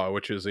Iron Claw,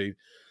 which is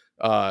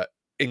a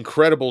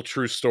incredible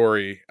true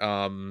story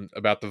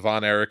about the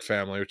Von Erich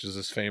family, which is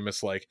this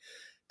famous like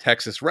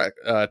Texas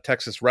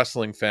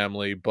wrestling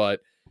family,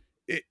 but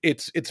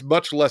it's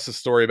much less a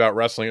story about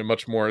wrestling and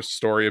much more a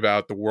story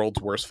about the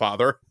world's worst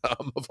father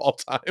of all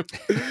time.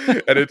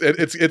 And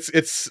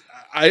it's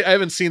I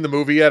haven't seen the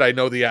movie yet. I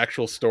know the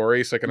actual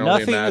story, so I can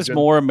only imagine. Nothing is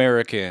more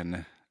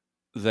American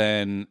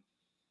than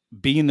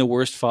being the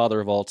worst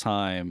father of all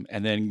time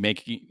and then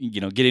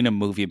getting a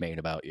movie made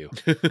about you.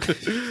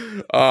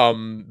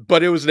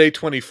 But it was an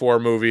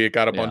A24 movie. It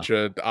got a bunch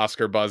of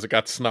Oscar buzz. It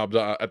got snubbed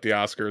at the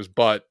Oscars,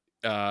 but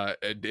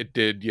it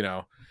did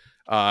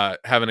have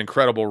an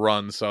incredible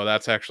run. So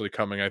that's actually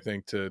coming, I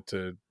think, to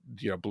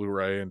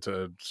Blu-ray and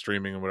to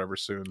streaming and whatever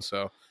soon.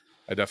 So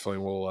I definitely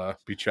will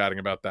be chatting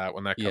about that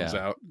when that comes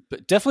out.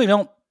 But definitely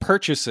don't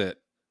purchase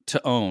it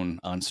to own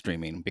on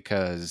streaming,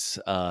 because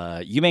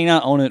you may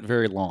not own it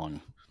very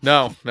long.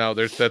 No,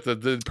 there's that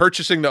the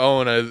purchasing to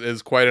own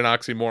is quite an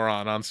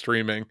oxymoron on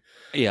streaming.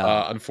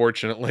 Yeah,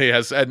 unfortunately,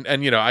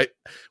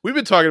 we've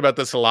been talking about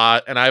this a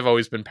lot, and I've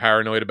always been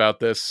paranoid about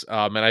this.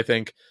 And I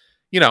think,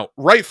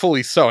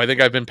 rightfully so. I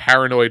think I've been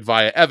paranoid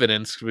via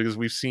evidence, because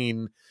we've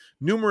seen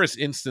numerous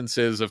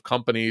instances of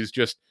companies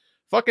just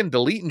fucking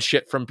deleting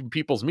shit from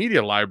people's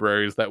media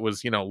libraries that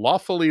was,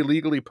 lawfully,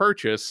 legally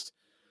purchased.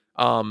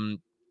 The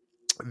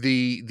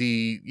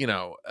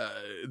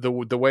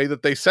way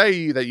that they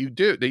say that you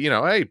do that,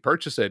 hey,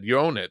 purchase it, you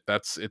own it.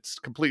 It's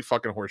complete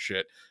fucking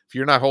horseshit. If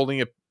you're not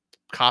holding a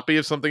copy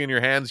of something in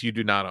your hands, you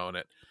do not own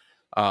it.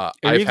 Or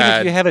I've even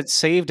had if you have it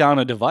saved on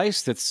a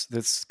device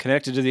that's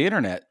connected to the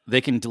internet,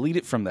 they can delete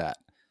it from that,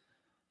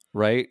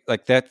 right?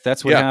 Like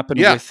that's what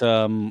happened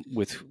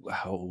with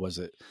how was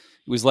it?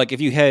 It was like if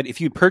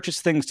you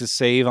purchased things to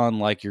save on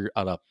like your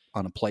on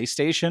a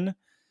PlayStation,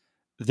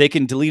 they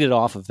can delete it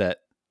off of that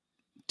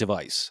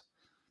device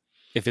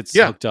if it's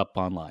yeah hooked up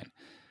online.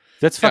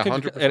 That's yeah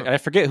fucking. 100%. I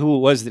forget who it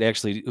was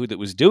that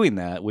was doing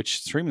that,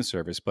 which streaming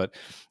service. But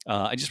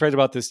I just read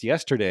about this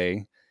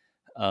yesterday.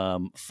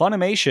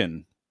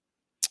 Funimation.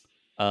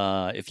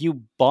 If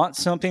you bought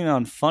something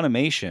on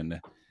Funimation,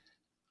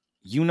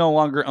 you no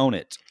longer own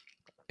it.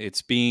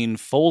 It's being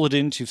folded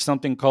into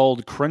something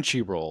called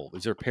Crunchyroll.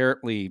 These are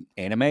apparently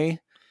anime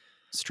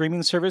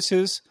streaming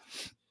services.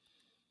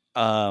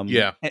 And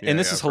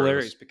this is I've heard of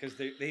hilarious this. because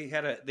they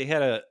had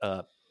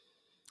a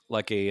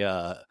like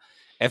a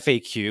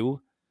FAQ,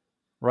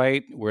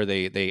 right, where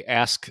they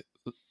ask,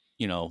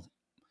 you know,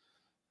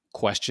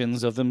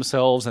 questions of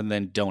themselves and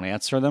then don't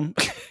answer them.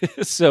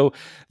 So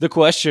the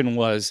question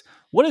was,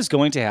 what is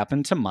going to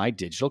happen to my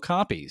digital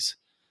copies?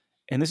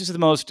 And this is the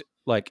most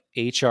like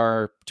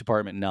HR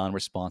department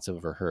non-responsive I've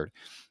ever heard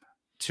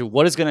to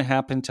what is going to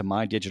happen to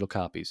my digital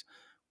copies.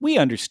 We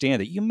understand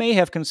that you may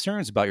have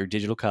concerns about your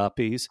digital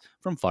copies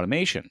from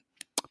Funimation.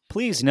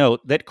 Please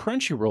note that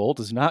Crunchyroll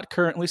does not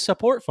currently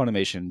support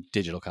Funimation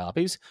digital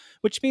copies,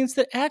 which means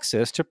that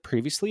access to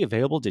previously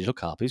available digital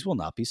copies will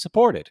not be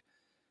supported.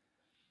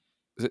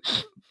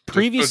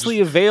 Previously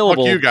just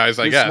available. Fuck you guys,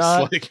 I guess.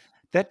 Not, like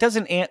that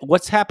doesn't.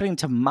 What's happening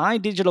to my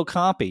digital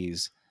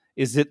copies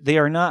is that they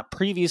are not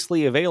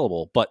previously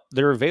available, but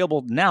they're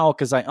available now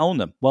because I own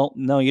them. Well,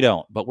 no, you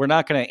don't. But we're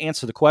not going to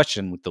answer the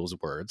question with those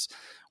words.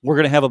 We're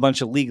going to have a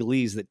bunch of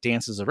legalese that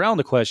dances around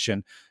the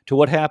question to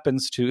what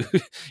happens to,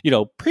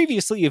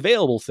 previously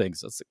available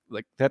things. It's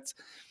like that's.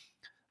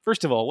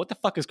 First of all, what the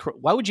fuck is?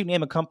 Why would you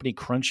name a company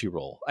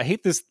Crunchyroll? I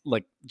hate this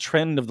like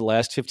trend of the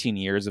last 15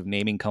 years of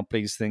naming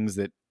companies things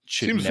that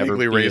should seems never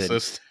vaguely be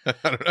racist. I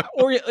don't know.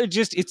 or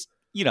just it's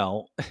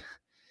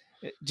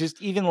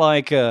just even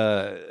like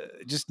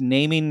just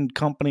naming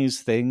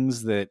companies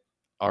things that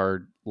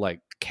are like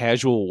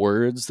casual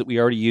words that we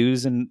already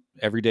use in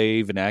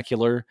everyday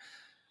vernacular,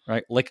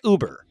 right? Like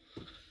Uber.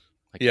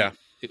 Like Yeah.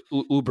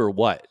 Uber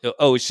what?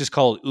 Oh, it's just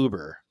called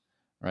Uber.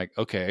 Right.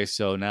 Okay.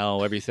 So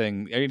now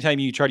anytime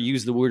you try to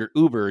use the word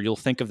Uber, you'll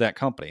think of that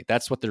company.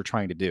 That's what they're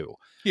trying to do.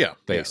 Yeah.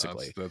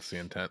 Basically. That's the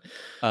intent.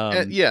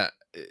 Yeah.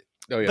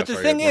 Oh, yeah. But the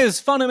thing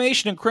is,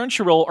 Funimation and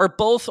Crunchyroll are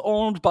both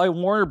owned by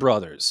Warner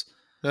Brothers.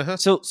 Uh-huh.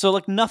 So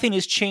like nothing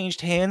has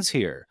changed hands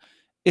here.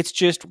 It's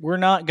just we're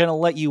not going to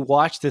let you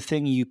watch the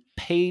thing you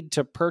paid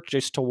to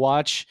purchase to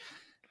watch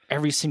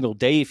every single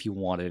day if you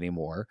want it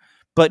anymore.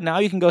 But now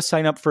you can go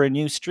sign up for a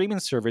new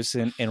streaming service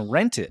and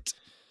rent it.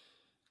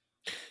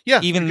 Yeah,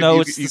 even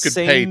though it's you the could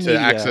same pay to media.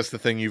 access the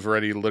thing you've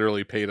already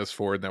literally paid us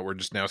for, and that we're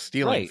just now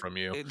stealing from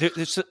you.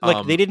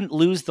 Like they didn't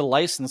lose the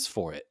license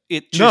for it.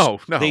 No.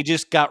 They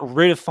just got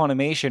rid of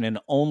Funimation and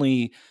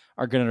only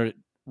are going to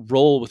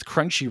roll with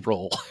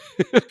Crunchyroll.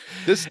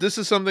 This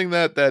is something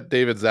that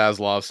David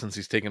Zaslav, since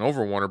he's taken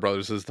over Warner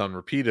Brothers, has done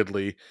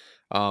repeatedly.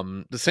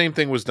 The same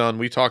thing was done.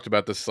 We talked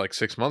about this like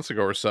 6 months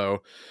ago or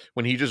so,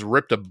 when he just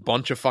ripped a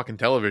bunch of fucking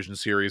television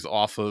series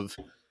off of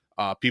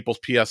people's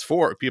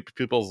PS4,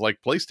 people's like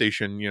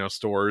PlayStation,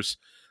 stores.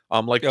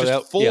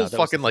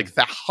 Fucking like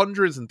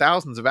hundreds and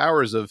thousands of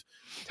hours of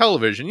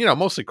television,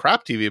 mostly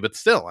crap TV, but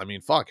still, I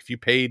mean, fuck, if you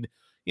paid,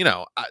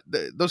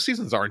 those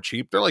seasons aren't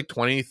cheap. They're like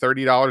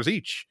 $20-$30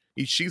 each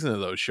season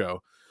of those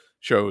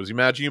shows.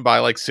 Imagine you buy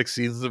like 6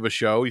 seasons of a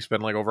show, you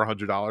spend like over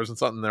 $100 and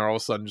something, they're all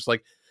of a sudden just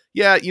like,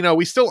 yeah,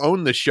 we still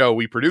own this show,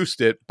 we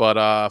produced it,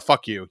 but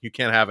fuck you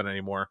can't have it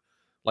anymore.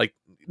 Like,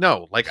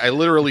 no, like I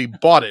literally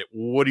bought it.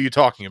 What are you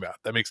talking about?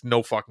 That makes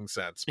no fucking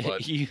sense.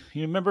 But you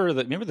remember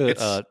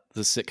the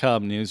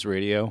sitcom News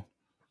Radio?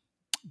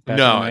 Back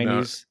in the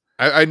 90s?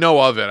 I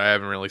know of it. I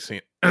haven't really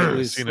seen it.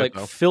 Was seen like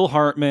it, Phil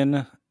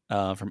Hartman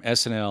from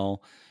SNL,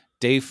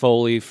 Dave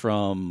Foley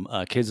from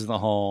Kids in the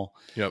Hall.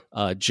 Yep.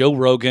 Joe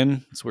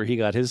Rogan, that's where he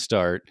got his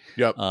start.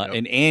 Yep.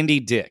 And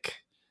Andy Dick.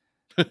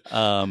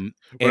 And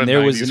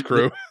there was a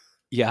crew.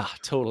 Yeah,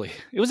 totally.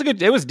 It was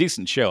a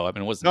decent show. I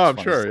mean, it wasn't. No, I'm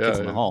sure. Kids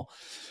in the Hall.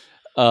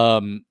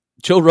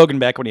 Joe Rogan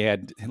back when he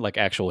had like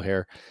actual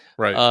hair,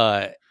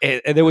 right?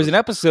 And there was an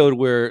episode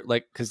where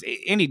like because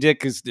Andy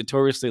Dick is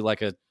notoriously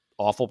like a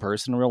awful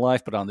person in real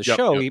life, but on the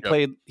show he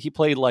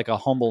played like a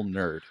humble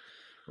nerd,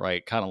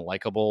 right? Kind of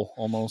likable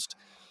almost.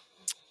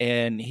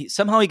 And he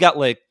got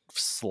like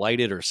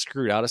slighted or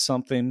screwed out of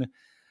something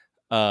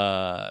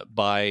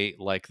by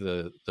like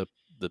the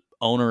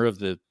owner of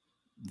the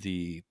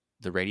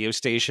radio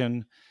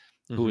station,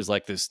 who was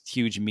like this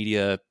huge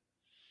media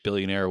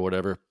billionaire or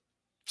whatever.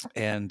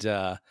 And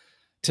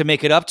to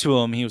make it up to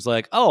him, he was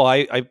like, "Oh,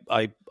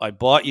 I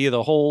bought you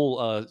the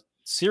whole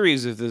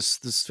series of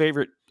this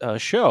favorite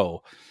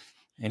show,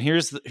 and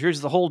here's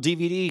the whole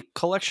DVD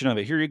collection of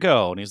it. Here you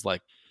go." And he's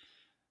like,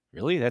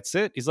 "Really? That's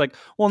it?" He's like,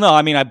 "Well, no.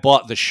 I mean, I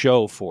bought the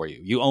show for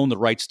you. You own the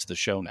rights to the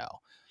show now."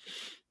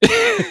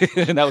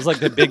 And that was like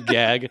the big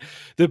gag.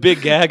 The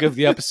big gag of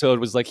the episode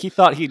was like he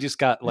thought he just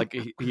got like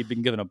he'd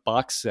been given a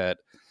box set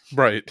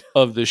Right.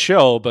 of the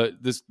show,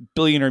 but this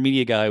billionaire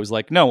media guy was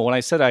like, no, when I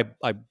said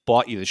I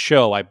bought you the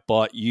show, I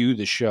bought you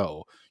the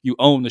show. You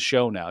own the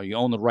show now. You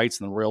own the rights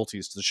and the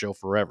royalties to the show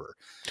forever.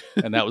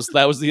 And that was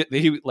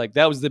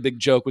the big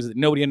joke, was that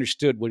nobody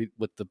understood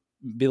what the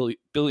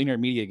billionaire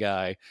media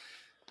guy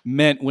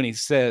meant when he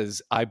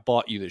says, I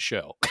bought you the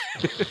show.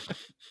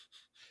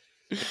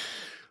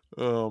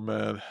 Oh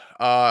man.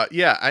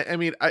 Yeah, I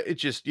mean, it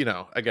just,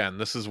 again,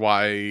 this is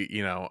why,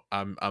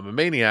 I'm a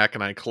maniac,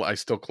 and I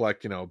still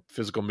collect,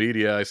 physical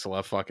media. I still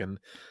have fucking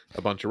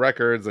a bunch of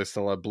records. I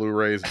still have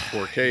Blu-rays and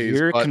 4Ks.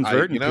 You're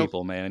converting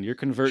people, man. You're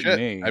converting shit,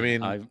 me. I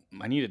mean,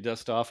 I need to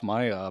dust off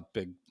my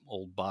big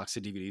old box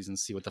of DVDs and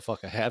see what the fuck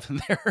I have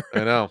in there. I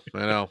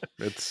know.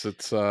 It's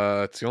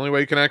the only way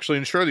you can actually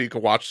ensure that you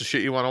can watch the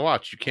shit you want to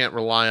watch. You can't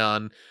rely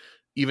on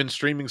even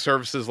streaming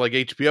services like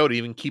HBO to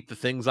even keep the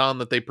things on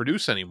that they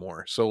produce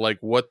anymore. So like,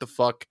 what the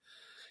fuck,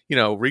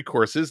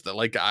 recourse is that?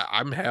 Like,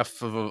 I'm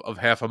half of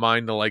half a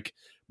mind to like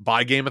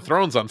buy Game of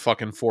Thrones on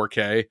fucking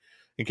 4K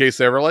in case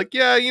they ever like,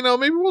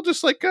 maybe we'll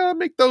just like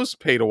make those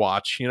pay to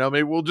watch.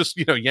 Maybe we'll just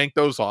yank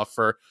those off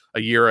for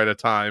a year at a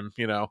time.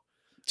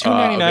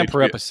 $2.99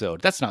 per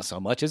episode. That's not so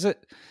much, is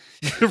it?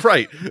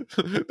 Right.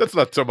 That's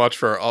not so much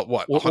for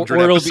what 100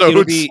 or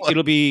episodes.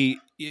 It'll be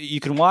you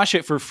can watch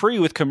it for free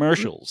with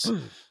commercials.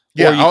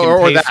 Yeah,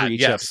 or that.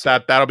 Yes,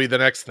 that'll be the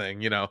next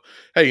thing.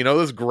 Hey,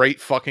 this great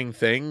fucking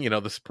thing.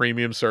 This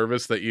premium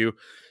service that you're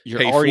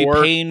already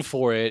paying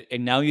for it,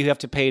 and now you have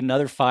to pay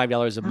another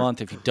 $5 a month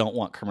if you don't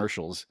want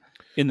commercials.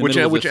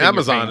 Which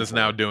Amazon is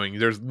now doing.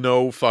 There's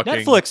no fucking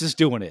Netflix is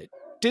doing it.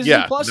 Disney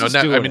Plus is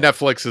doing it. I mean,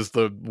 Netflix is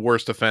the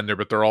worst offender,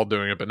 but they're all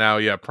doing it. But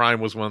now,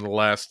 Prime was one of the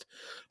last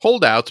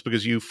holdouts,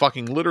 because you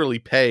fucking literally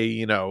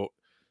pay,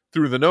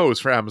 through the nose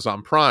for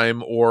Amazon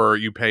Prime, or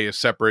you pay a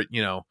separate,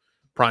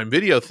 Prime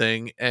Video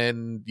thing,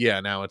 and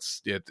now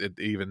it's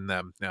even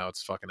them now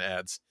it's fucking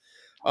ads.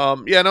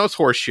 No, it's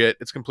horse shit.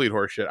 It's complete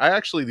horse shit. I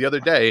actually, the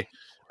other day,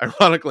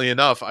 ironically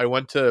enough, I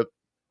went to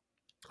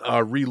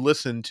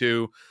re-listen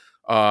to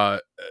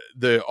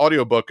the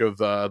audiobook of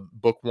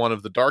book 1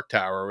 of The Dark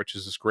Tower, which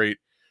is this great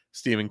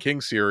Stephen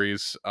King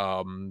series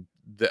of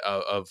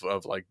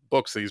like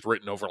books that he's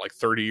written over like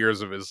 30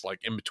 years of his, like,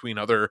 in between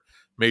other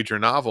major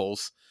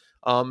novels.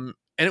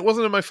 And it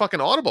wasn't in my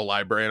fucking Audible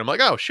library. And I'm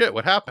like, oh shit,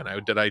 what happened?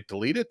 Did I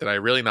delete it? Did I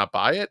really not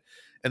buy it?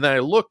 And then I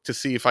looked to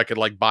see if I could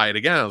like buy it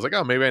again. I was like,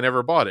 oh, maybe I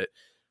never bought it.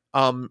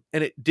 And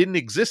it didn't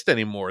exist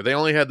anymore. They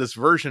only had this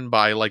version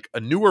by like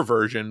a newer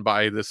version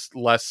by this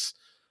less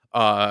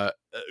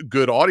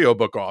good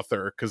audiobook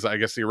author, because I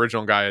guess the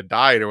original guy had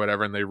died or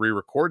whatever, and they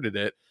re-recorded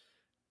it.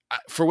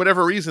 For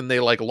whatever reason, they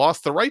like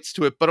lost the rights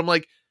to it. But I'm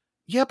like,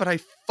 yeah, but I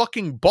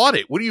fucking bought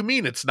it. What do you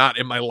mean it's not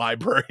in my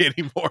library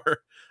anymore?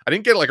 I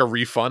didn't get like a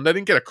refund. I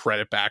didn't get a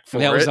credit back for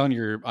it. That was on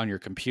your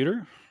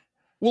computer?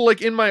 Well,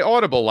 like in my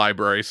Audible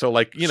library. So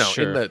like,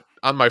 Sure.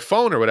 on my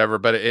phone or whatever,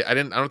 but I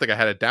don't think I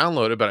had it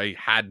downloaded, but I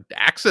had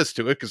access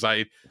to it because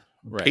I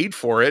paid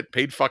for it,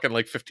 paid fucking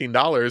like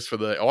 $15 for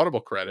the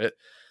Audible credit.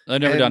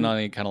 I've never done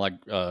any kind of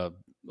like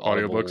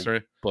audiobooks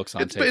or books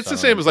on it's tape. It's the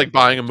same as like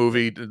buying a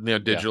movie,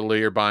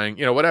 digitally, or buying,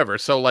 whatever.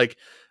 So like,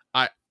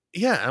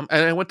 and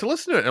I went to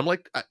listen to it, and I'm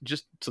like,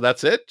 so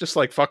that's it? Just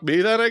like, fuck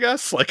me then, I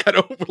guess? Like, I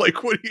don't, like,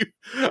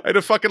 I had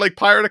to fucking like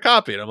pirate a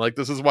copy. And I'm like,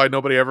 this is why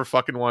nobody ever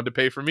fucking wanted to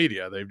pay for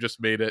media. They've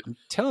just made it. I'm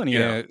telling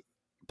you,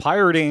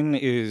 pirating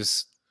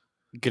is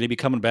going to be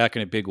coming back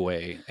in a big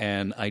way.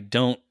 And I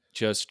don't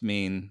just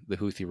mean the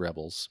Houthi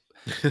rebels,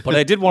 but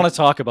I did want to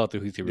talk about the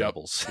Houthi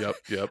rebels.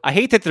 Yep. I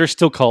hate that they're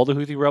still called the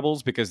Houthi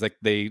rebels, because like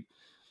they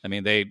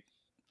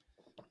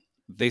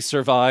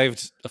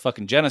survived a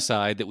fucking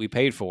genocide that we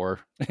paid for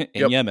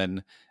in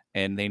Yemen,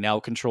 and they now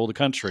control the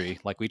country.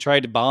 Like, we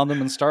tried to bomb them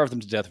and starve them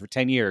to death for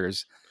 10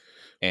 years,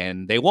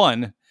 and they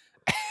won.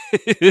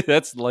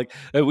 That's like,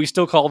 we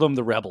still call them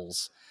the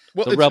rebels.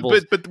 Well, the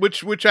rebels. But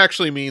which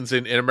actually means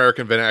in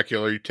American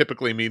vernacular,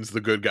 typically means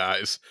the good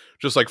guys,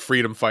 just like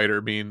freedom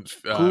fighter means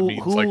like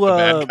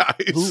the bad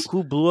guys.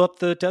 Who blew up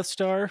the Death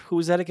Star? Who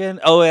was that again?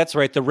 Oh, that's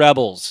right, the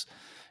rebels.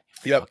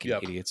 Yep.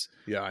 Idiots.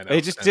 Yeah, I know.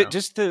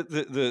 Just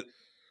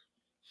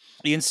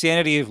the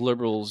insanity of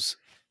liberals,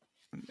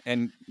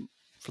 and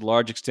for a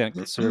large extent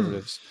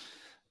conservatives,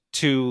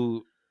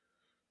 to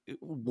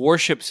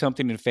worship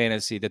something in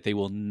fantasy that they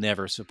will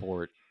never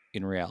support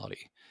in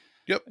reality.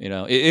 Yep.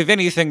 If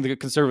anything, the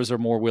conservatives are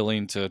more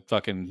willing to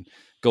fucking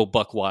go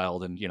buck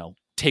wild and,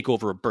 take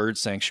over a bird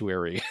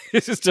sanctuary.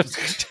 It's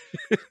just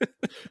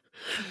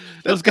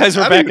those guys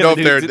were back in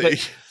the day.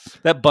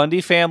 That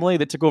Bundy family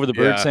that took over the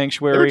bird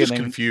sanctuary. They were just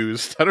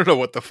confused. I don't know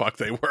what the fuck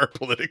they were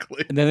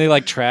politically. And then they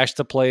like trashed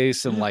the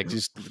place and like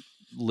just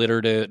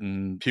littered it,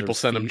 and people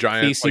send them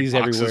giant feces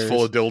like, boxes everywhere,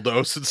 full of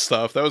dildos and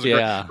stuff. That was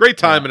a great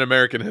time in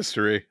American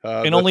history.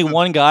 And only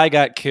one guy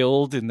got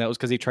killed, and that was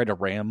because he tried to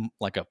ram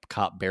like a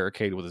cop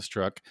barricade with his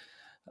truck.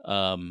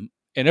 And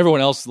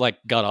everyone else like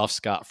got off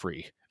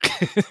scot-free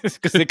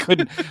because they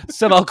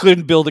somehow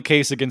couldn't build a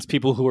case against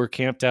people who were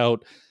camped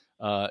out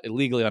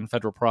illegally on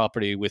federal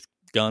property with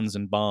guns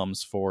and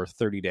bombs for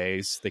 30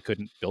 days. They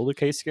couldn't build a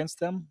case against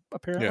them,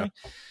 apparently.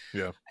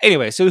 Yeah.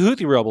 Anyway, so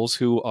Houthi rebels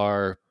who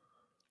are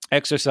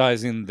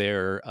exercising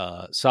their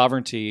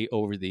sovereignty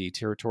over the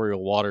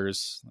territorial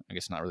waters. I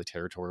guess not really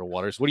territorial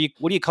waters. What do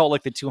you call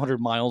like the 200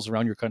 miles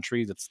around your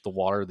country? That's the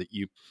water that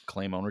you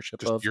claim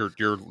ownership Just of. your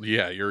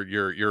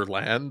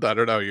land. I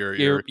don't know.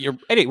 Your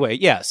anyway.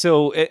 Yeah.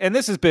 So, and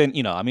this has been,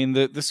 I mean,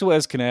 the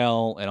Suez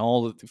Canal and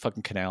all the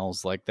fucking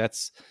canals, like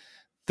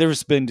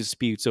there's been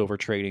disputes over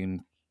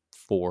trading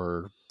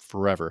for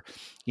forever.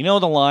 You know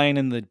the line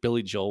in the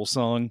Billy Joel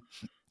song,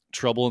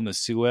 "Trouble in the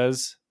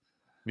Suez"?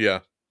 Yeah.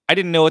 I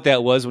didn't know what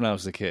that was when I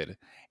was a kid.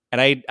 And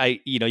I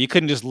you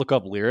couldn't just look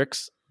up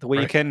lyrics the way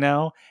you can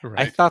now. Right.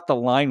 I thought the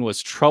line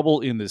was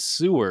 "trouble in the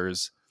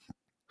sewers."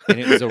 And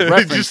it was a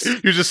reference.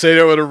 you just say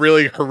it with a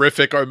really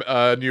horrific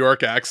New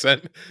York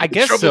accent. I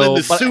guess trouble so. in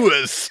the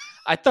sewers.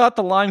 I thought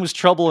the line was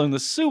 "trouble in the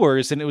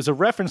sewers," and it was a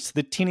reference to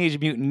the Teenage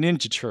Mutant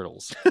Ninja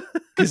Turtles.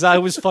 Because I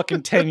was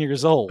fucking 10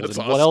 years old. That's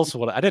and awesome. what else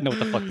would I didn't know what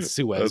the fuck the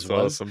Suez That's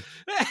was. awesome.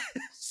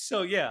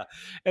 So yeah,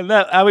 and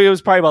it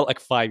was probably about like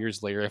 5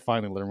 years later. I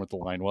finally learned what the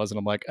line was, and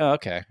I'm like, oh,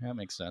 okay, that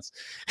makes sense.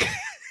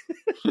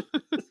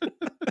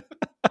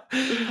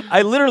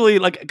 I literally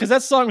because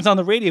that song was on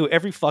the radio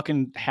every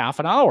fucking half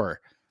an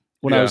hour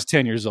when I was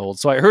 10 years old,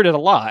 so I heard it a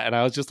lot, and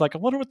I was just like, I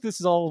wonder what this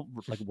is all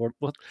like. What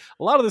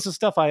a lot of this is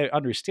stuff I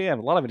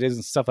understand. A lot of it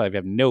isn't stuff I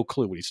have no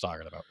clue what he's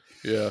talking about.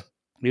 Yeah,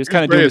 he was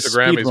kind of doing at the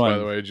Grammys. run. By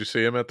the way, did you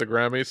see him at the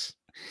Grammys?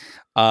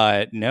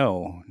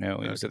 No,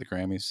 he was at the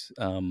Grammys.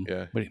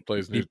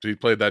 He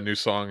played that new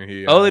song. The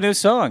new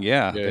song,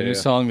 the new yeah.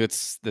 song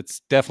that's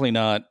definitely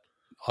not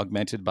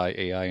augmented by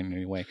AI in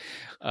any way.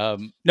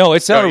 No,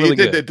 it sounded really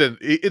good.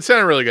 It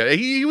sounded really good.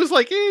 He was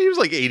like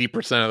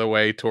 80% of the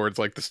way towards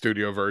like the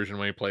studio version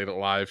when he played it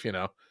live.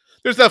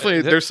 There's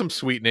definitely there's some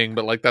sweetening,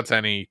 but like that's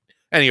any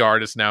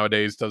artist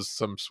nowadays does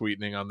some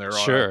sweetening on their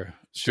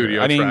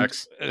studio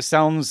tracks. It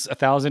sounds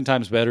 1,000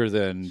 times better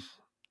than,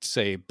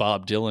 say,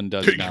 Bob Dylan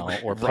does now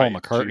or Paul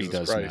McCartney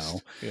does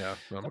now. Yeah,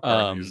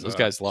 those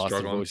guys lost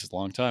their voices a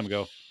long time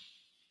ago.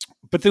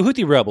 But the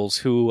Houthi rebels,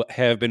 who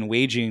have been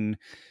waging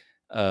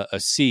a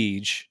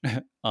siege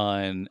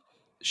on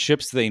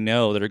ships they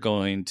know that are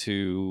going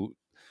to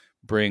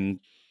bring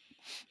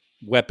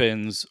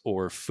weapons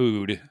or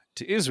food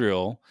to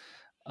Israel,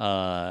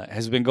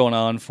 has been going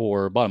on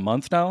for about a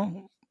month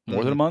now,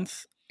 more than a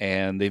month.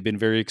 And they've been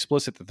very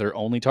explicit that they're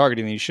only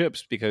targeting these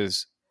ships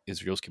because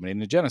Israel's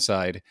committing a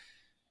genocide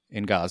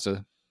in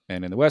Gaza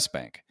and in the West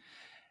Bank.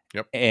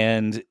 Yep.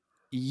 And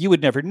you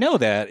would never know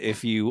that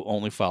if you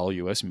only follow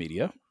U.S.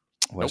 media,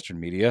 Western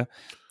media,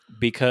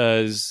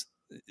 because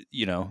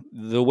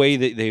the way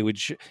that they would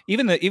so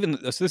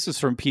this is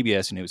from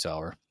PBS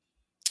NewsHour.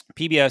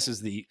 PBS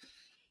is the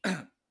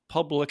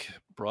Public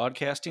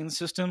Broadcasting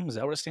System. Is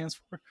that what it stands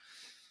for?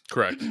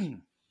 Correct.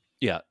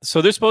 Yeah.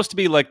 So they're supposed to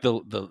be like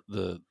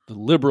the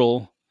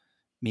liberal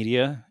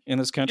media in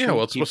this country. Yeah.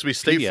 Well, it's supposed to be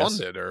state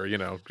funded or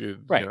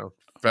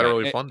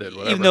federally funded.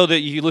 Whatever. Even though that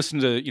you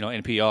listen to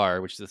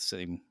NPR, which is the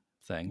same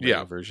thing.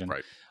 Version.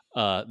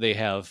 Right. They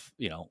have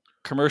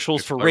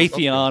commercials for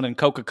Raytheon and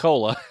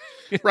Coca-Cola.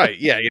 Right.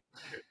 Yeah.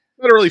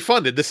 Federally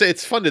funded.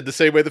 It's funded the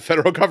same way the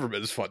federal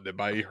government is funded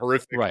by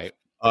horrific,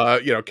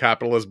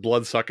 capitalist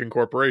blood-sucking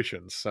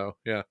corporations. So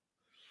yeah.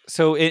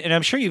 So, and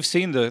I'm sure you've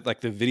seen the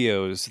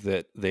videos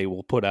that they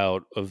will put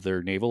out of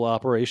their naval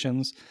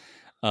operations,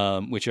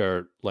 which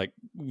are like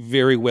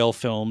very well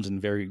filmed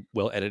and very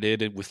well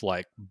edited with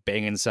like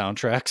banging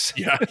soundtracks.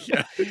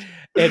 Yeah.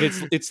 And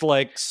it's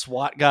like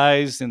SWAT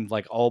guys and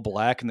like all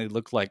black, and they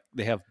look like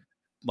they have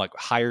like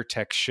higher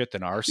tech shit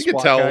than our SWAT guys do. You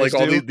can tell like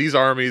all these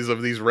armies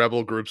of these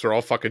rebel groups are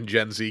all fucking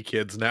Gen Z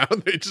kids now.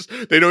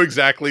 They know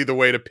exactly the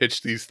way to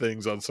pitch these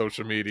things on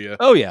social media.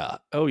 Oh yeah.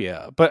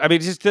 But I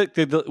mean, just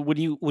when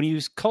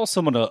you call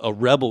someone a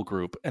rebel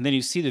group and then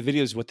you see the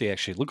videos of what they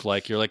actually look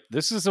like, you're like,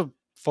 this is a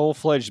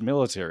full-fledged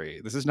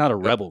military. This is not a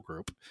rebel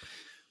group.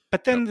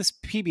 But then this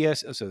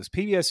PBS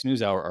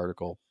NewsHour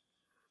article,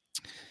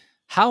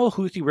 how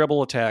Houthi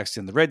rebel attacks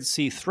in the Red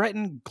Sea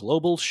threaten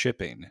global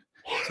shipping.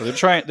 So they're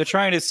trying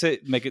to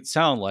make it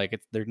sound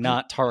like they're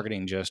not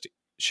targeting just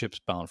ships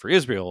bound for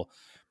Israel,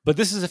 but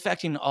this is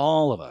affecting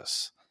all of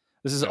us.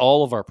 This is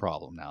all of our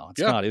problem now.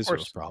 It's not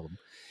Israel's problem.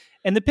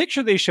 And the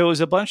picture they show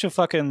is a bunch of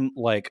fucking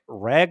like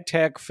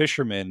ragtag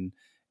fishermen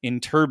in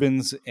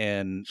turbans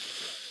and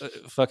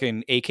fucking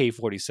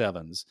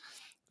AK-47s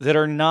that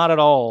are not at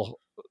all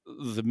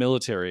the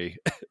military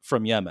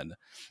from Yemen.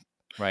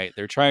 Right,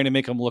 they're trying to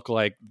make them look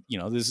like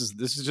this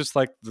is just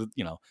like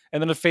and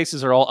then the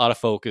faces are all out of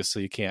focus, so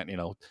you can't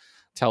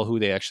tell who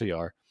they actually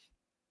are.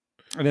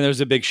 And then there's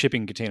a big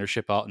shipping container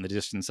ship out in the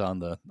distance on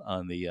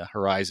the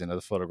horizon of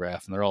the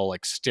photograph, and they're all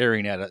like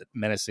staring at it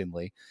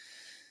menacingly.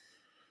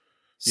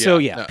 So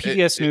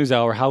PBS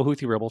NewsHour: How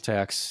Houthi rebel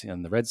attacks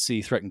in the Red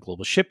Sea threaten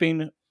global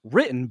shipping,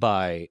 written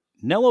by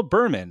Noah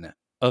Berman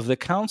of the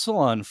Council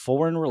on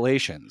Foreign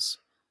Relations.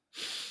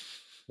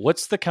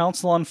 What's the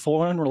Council on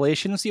Foreign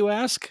Relations, you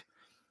ask?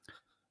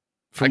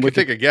 I could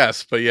take a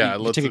guess, but yeah,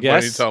 let's take a why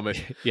don't you guess. tell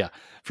me? Yeah,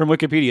 from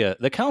Wikipedia,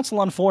 the Council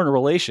on Foreign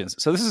Relations.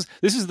 So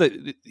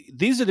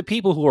these are the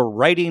people who are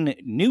writing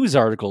news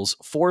articles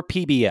for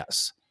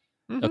PBS.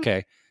 Mhm.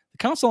 Okay, the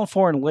Council on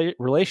Foreign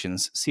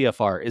Relations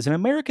 (CFR) is an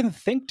American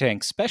think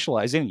tank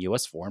specializing in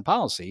U.S. foreign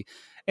policy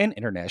and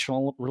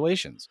international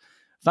relations.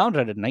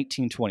 Founded in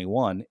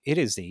 1921, it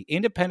is an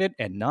independent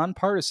and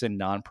nonpartisan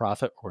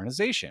nonprofit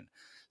organization.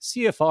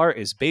 CFR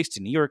is based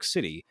in New York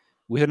City,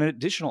 with an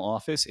additional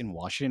office in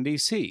Washington,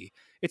 D.C.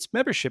 Its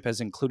membership has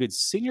included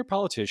senior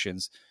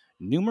politicians,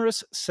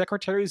 numerous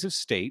secretaries of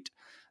state,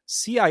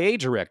 CIA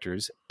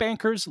directors,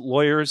 bankers,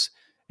 lawyers,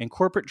 and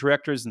corporate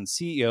directors and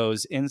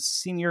CEOs, and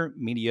senior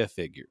media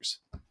figures.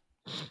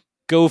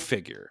 Go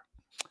figure.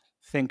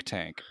 Think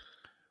tank.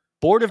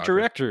 Board of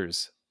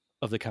directors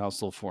of the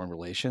Council of Foreign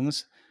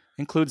Relations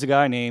includes a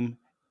guy named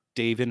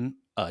David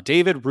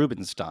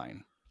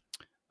Rubenstein.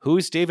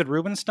 Who's David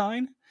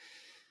Rubenstein?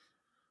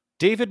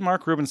 David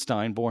Mark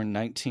Rubenstein, born in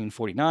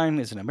 1949,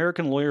 is an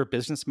American lawyer,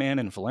 businessman,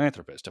 and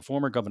philanthropist. A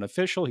former government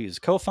official, he is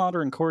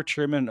co-founder and core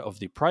chairman of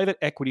the private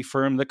equity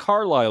firm, the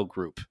Carlyle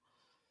Group.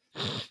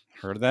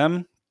 Heard of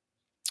them?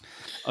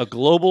 A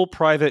global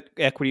private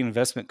equity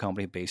investment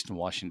company based in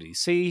Washington,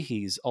 D.C.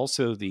 He's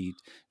also the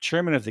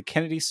chairman of the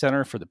Kennedy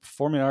Center for the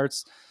Performing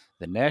Arts,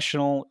 the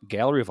National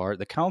Gallery of Art,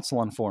 the Council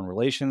on Foreign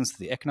Relations,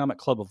 the Economic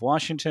Club of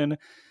Washington.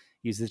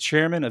 He's the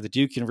chairman of the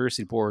Duke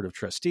University Board of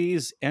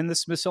Trustees and the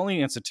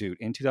Smithsonian Institute.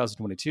 In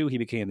 2022, he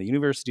became the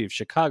University of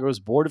Chicago's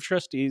Board of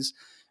Trustees.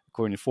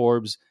 According to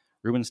Forbes,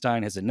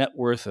 Rubenstein has a net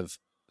worth of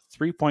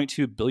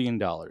 $3.2 billion.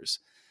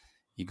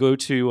 You go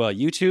to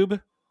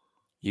YouTube,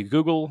 you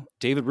Google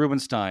David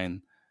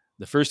Rubenstein.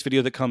 The first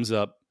video that comes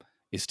up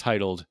is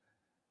titled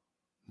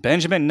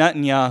Benjamin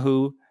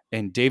Netanyahu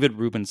and David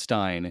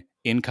Rubenstein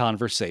in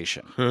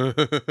Conversation.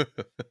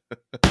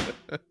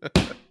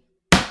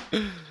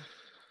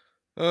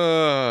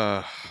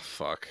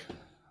 Fuck.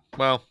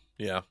 Well,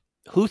 yeah.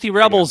 Houthi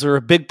rebels are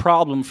a big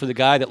problem for the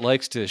guy that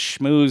likes to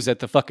schmooze at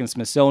the fucking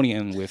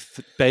Smithsonian with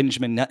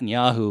Benjamin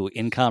Netanyahu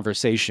in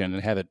conversation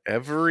and have it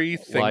every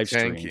think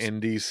tank streams.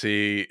 in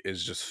DC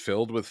is just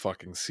filled with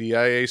fucking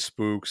CIA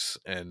spooks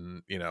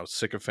and,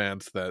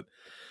 sycophants that,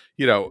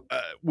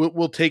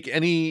 will take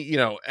any,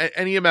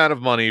 any amount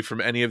of money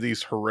from any of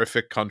these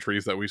horrific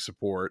countries that we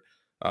support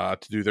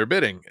to do their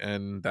bidding.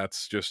 And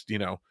that's just,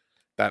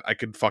 that I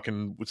could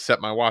fucking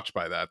set my watch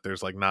by that.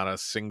 There's like not a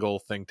single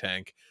think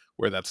tank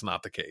where that's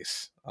not the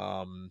case.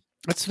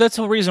 That's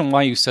the reason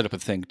why you set up a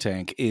think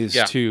tank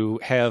is to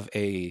have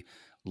a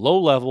low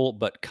level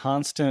but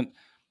constant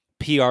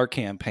PR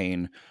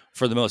campaign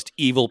for the most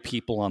evil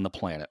people on the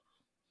planet.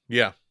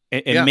 Yeah.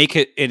 And make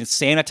it and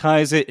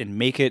sanitize it and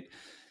make it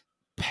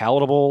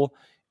palatable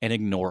and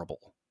ignorable.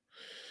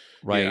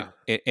 Right.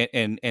 Yeah.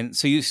 And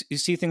so you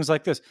see things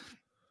like this.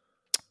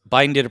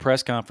 Biden did a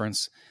press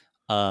conference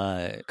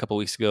a couple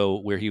weeks ago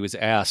where he was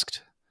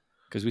asked,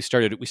 because we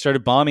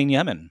started bombing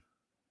Yemen.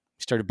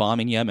 We started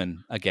bombing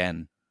Yemen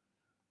again.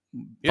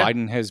 Yeah.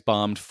 Biden has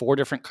bombed 4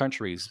 different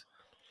countries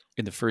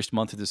in the first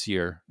month of this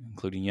year,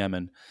 including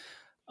Yemen.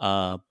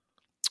 Biden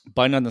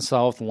on the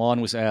South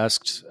Lawn was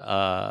asked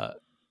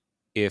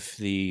if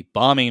the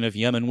bombing of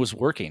Yemen was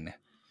working.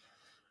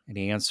 And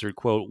he answered,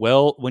 quote,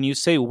 "Well, when you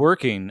say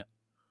working,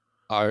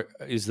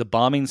 is the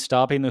bombing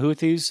stopping the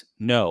Houthis?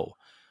 No.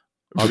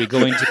 Are we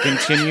going to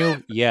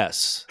continue?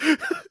 Yes."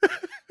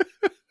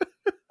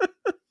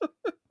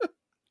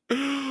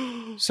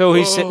 So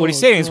what he's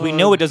saying is, we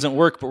know it doesn't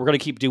work, but we're going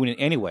to keep doing it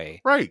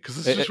anyway. Right, because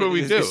this is just what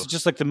we do. It's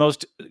just like the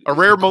most... A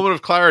rare moment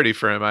of clarity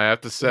for him, I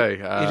have to say.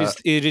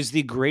 It is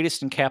the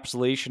greatest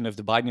encapsulation of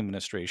the Biden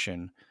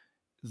administration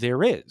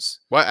there is.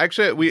 Well,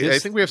 actually, I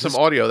think we have some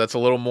audio that's a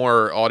little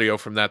more audio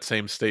from that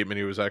same statement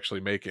he was actually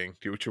making.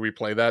 Should we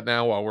play that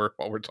now while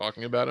we're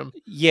talking about him?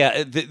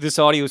 Yeah, this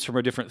audio is from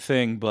a different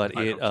thing, but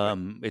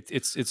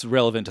it's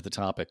relevant to the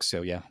topic.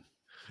 So yeah.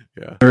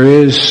 There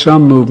is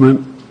some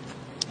movement,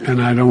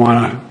 and I don't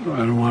want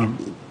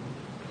to.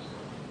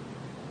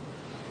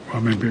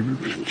 Well, maybe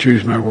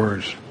choose my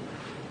words.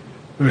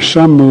 There's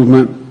some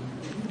movement.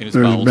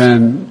 There's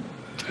been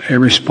a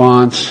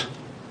response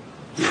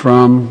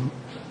from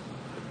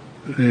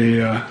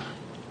there's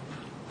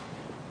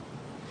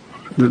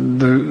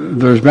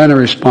been a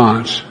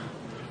response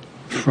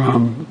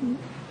from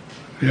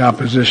the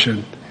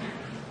opposition,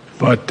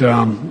 but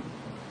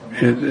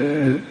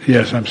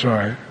yes, I'm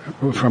sorry,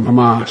 from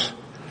Hamas,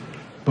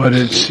 but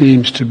it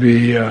seems to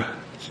be a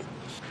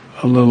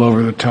little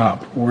over the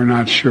top. We're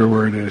not sure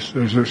where it is.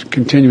 There's a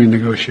continuing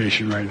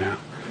negotiation right now.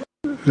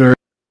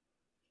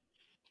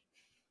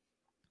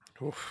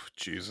 Oof,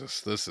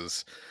 Jesus,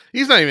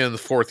 he's not even in the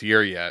 4th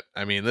year yet.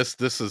 I mean, this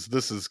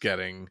is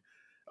getting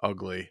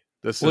ugly.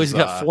 He's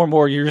got 4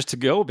 more years to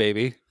go,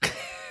 baby.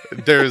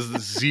 There's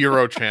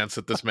zero chance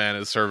that this man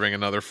is serving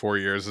another 4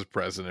 years as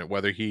president,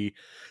 whether he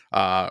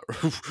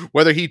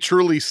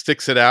truly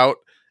sticks it out.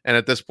 And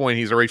at this point,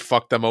 he's already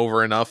fucked them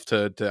over enough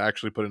to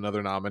actually put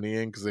another nominee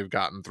in, because they've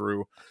gotten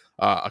through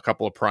a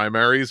couple of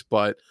primaries.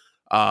 But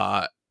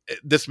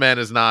this man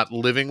is not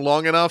living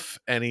long enough,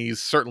 and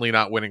he's certainly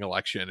not winning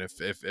election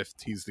if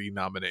he's the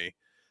nominee.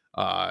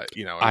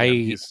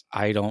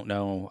 I don't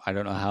know. I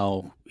don't know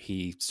how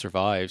he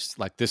survives.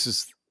 Like, this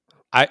is,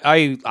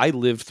 I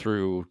lived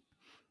through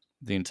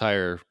the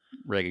entire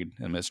Reagan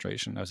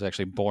administration. I was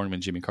actually born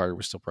when Jimmy Carter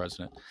was still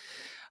president.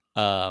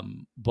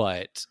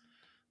 But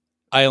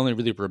I only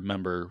really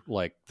remember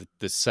like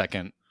the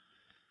second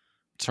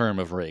term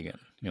of Reagan.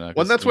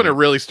 Well, that's when it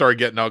really started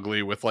getting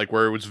ugly, with like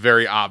where it was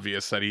very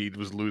obvious that he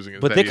was losing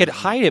his. But they could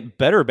hide it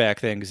better back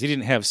then because he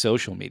didn't have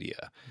social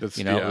media.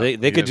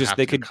 They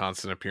could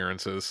constant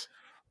appearances,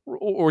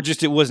 or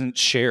just it wasn't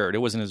shared. It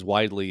wasn't as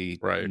widely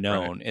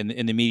known, right.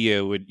 and the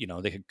media would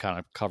they could kind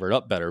of cover it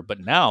up better. But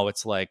now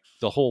it's like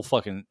the whole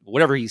fucking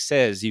whatever he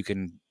says, you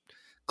can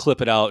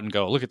clip it out and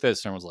go look at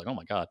this, and everyone's like, oh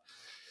my god.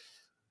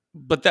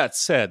 But that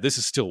said, this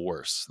is still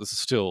worse. This is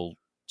still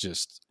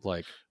just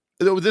like.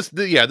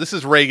 This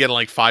is Reagan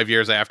like 5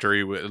 years after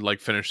he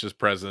finished his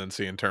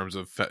presidency in terms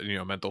of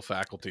mental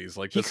faculties.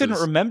 Like he couldn't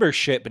remember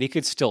shit, but he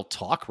could still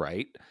talk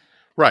right.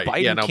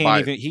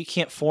 Biden he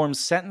can't form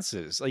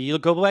sentences. Like, you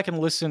go back and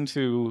listen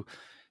to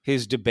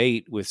his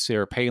debate with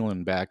Sarah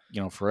Palin back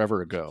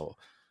forever ago.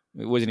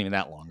 It wasn't even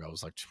that long ago. It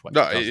was like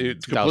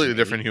it's completely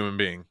different human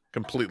being.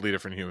 Completely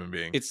different human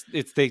being. It's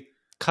they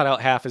cut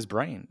out half his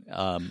brain.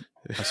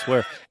 I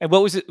swear. And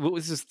what was it? What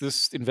was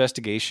this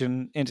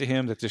investigation into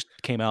him that just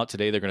came out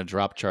today? They're going to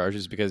drop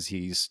charges because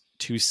he's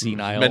too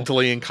senile,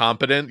 mentally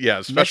incompetent.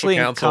 Yeah, special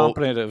counsel,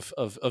 incompetent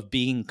of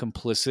being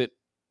complicit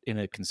in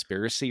a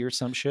conspiracy or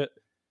some shit.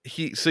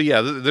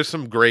 There's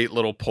some great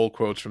little pull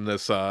quotes from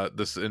this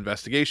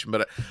investigation,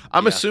 but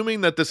I'm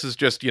assuming that this is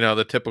just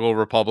the typical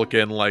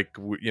Republican, like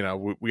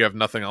we have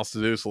nothing else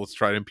to do, so let's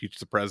try to impeach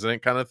the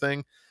president kind of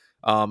thing.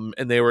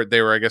 And they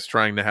were I guess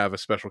trying to have a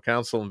special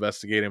counsel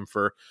investigate him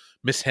for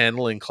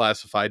mishandling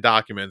classified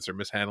documents or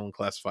mishandling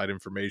classified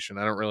information.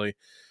 I don't really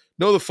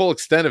know the full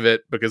extent of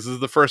it because this is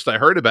the first I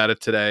heard about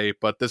it today,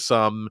 but this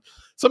some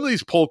of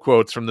these pull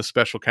quotes from the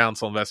special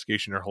counsel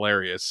investigation are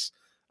hilarious.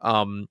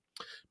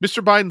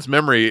 Mr. Biden's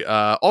memory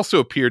also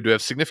appeared to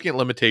have significant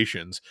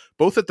limitations,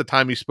 both at the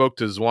time he spoke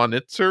to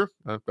Zwonitzer,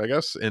 I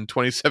guess, in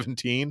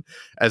 2017,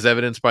 as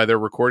evidenced by their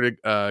recorded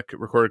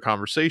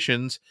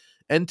conversations,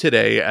 and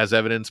today, as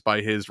evidenced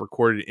by his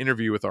recorded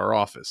interview with our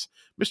office.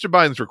 Mr.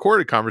 Biden's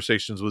recorded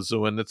conversations with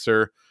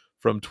Zwonitzer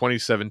from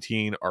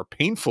 2017 are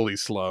painfully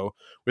slow.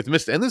 And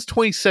this is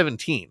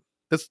 2017.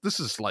 This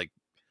is like,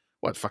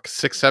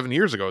 6-7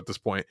 years ago at this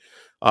point.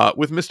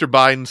 With Mr.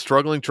 Biden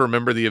struggling to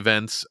remember the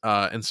events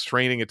and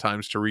straining at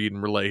times to read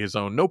and relay his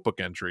own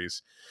notebook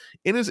entries.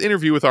 In his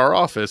interview with our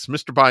office,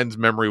 Mr. Biden's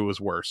memory was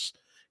worse.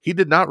 He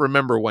did not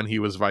remember when he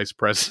was vice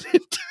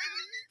president.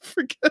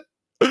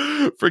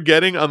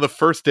 Forgetting on the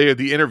first day of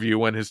the interview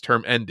when his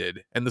term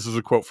ended. And this is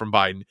a quote from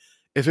Biden.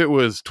 If it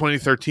was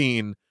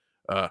 2013,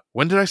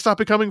 when did I stop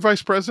becoming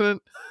vice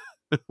president?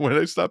 When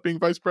did I stop being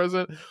vice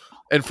president?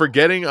 And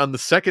forgetting on the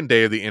second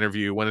day of the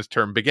interview when his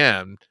term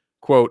began.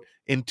 Quote,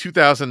 in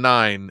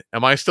 2009,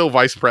 am I still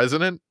vice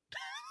president?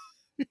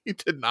 He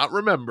did not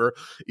remember,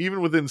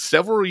 even within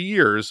several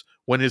years,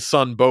 when his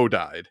son Beau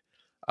died.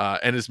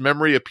 And his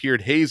memory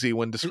appeared hazy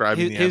when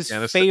describing his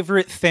Afghanistan.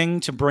 Favorite thing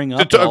to bring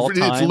up at all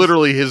times. It's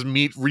literally his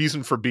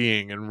reason for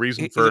being and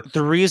reason for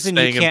the reason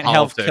you can't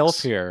have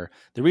healthcare.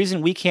 The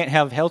reason we can't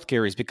have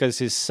healthcare is because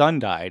his son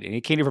died, and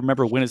he can't even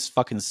remember when his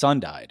fucking son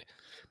died.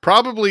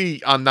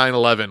 Probably on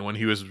 9/11 when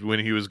he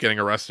was getting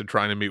arrested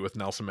trying to meet with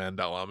Nelson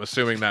Mandela. I'm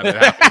assuming that it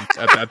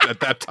happened at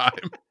that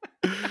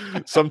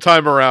time,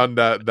 sometime around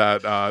that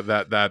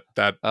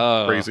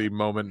crazy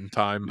moment in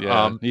time.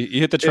 Yeah,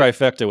 you hit the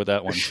trifecta with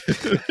that one.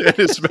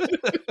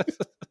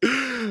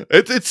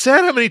 It's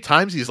sad how many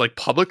times he's like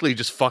publicly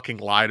just fucking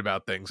lied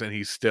about things, and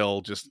he's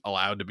still just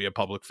allowed to be a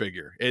public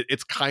figure.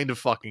 It's kind of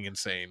fucking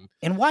insane.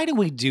 And why do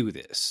we do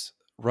this?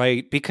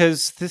 Right?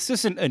 Because this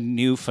isn't a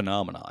new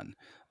phenomenon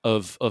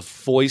of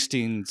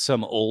foisting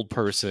some old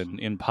person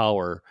in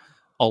power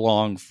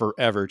along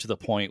forever to the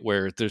point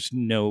where there's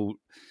no,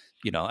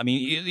 I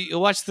mean, you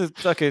watch the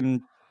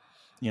fucking,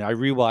 I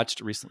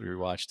recently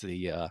rewatched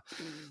the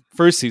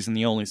first season,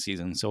 the only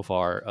season so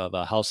far of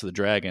House of the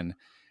Dragon,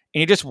 and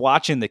you're just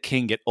watching the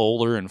king get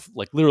older and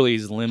like literally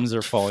his limbs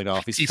are falling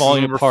off. He's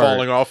falling apart,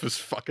 falling off his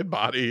fucking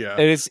body. Yeah,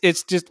 and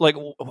it's just like,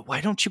 why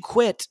don't you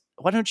quit?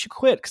 Why don't you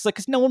quit?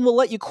 Because no one will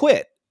let you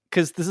quit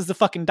because this is the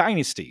fucking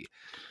dynasty.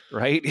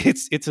 Right?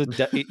 It's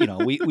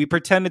we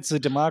pretend it's a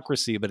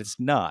democracy, but it's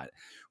not.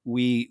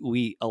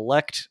 We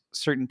elect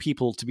certain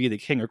people to be the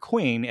king or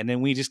queen, and then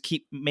we just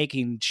keep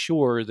making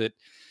sure that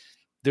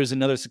there's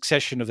another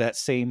succession of that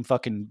same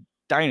fucking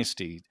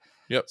dynasty.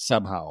 Yep.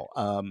 Somehow.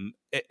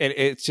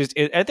 It's just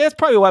that's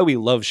probably why we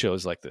love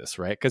shows like this,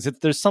 right? Because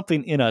there's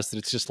something in us that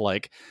it's just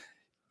like,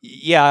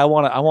 yeah, I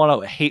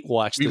want to hate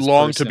watch. We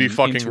long to be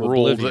fucking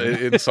ruled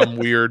in some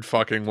weird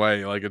fucking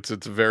way. Like it's a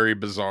very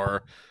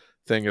bizarre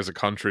thing as a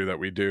country that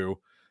we do.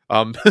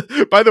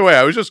 By the way,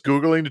 I was just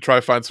Googling to try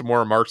to find some more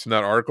remarks in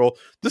that article.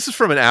 This is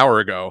from an hour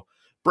ago.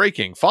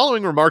 Breaking.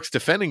 Following remarks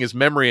defending his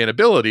memory and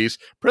abilities,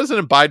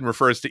 President Biden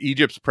refers to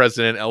Egypt's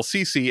President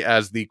El-Sisi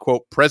as the,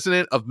 quote,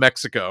 President of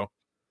Mexico.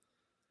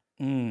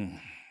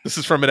 This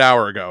is from an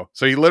hour ago.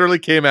 So he literally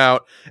came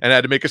out and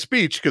had to make a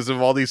speech because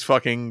of all these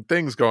fucking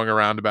things going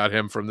around about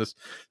him from this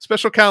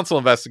special counsel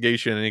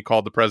investigation, and he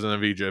called the President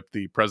of Egypt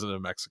the President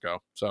of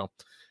Mexico. So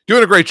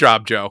doing a great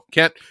job, Joe.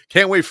 Can't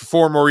wait for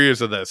 4 more years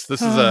of this.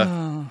 This is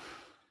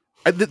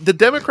the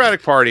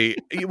Democratic Party.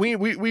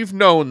 We've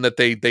known that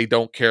they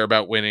don't care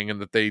about winning and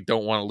that they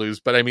don't want to lose.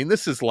 But I mean,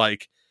 this is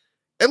like,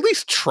 at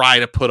least try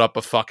to put up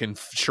a fucking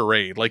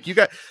charade. Like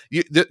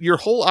your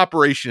whole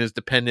operation is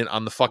dependent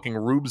on the fucking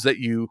rubes that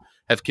you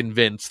have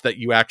convinced that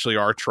you actually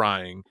are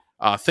trying,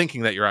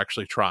 thinking that you're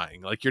actually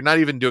trying. Like you're not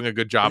even doing a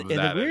good job of that.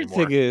 And the weird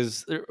anymore. thing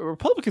is, the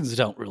Republicans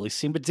don't really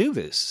seem to do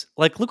this.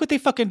 Like, look what they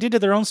fucking did to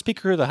their own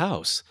Speaker of the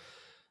House.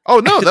 Oh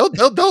no,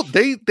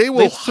 they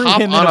will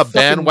hop on a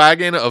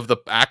bandwagon of the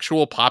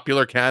actual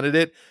popular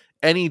candidate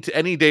any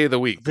day of the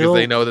week because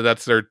they know that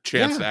that's their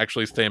chance to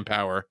actually stay in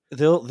power.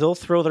 They'll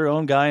throw their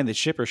own guy in the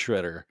chipper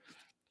shredder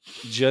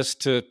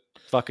just to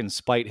fucking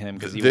spite him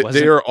because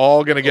they are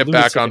all going to get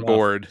back on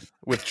board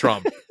with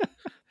Trump.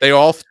 They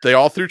all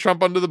threw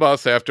Trump under the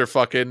bus after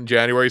fucking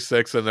January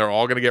 6th, and they're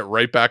all going to get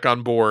right back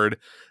on board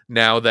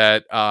now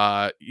that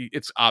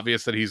it's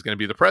obvious that he's going to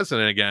be the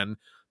president again.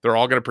 They're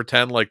all going to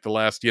pretend like the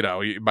last,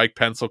 Mike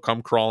Pence will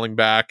come crawling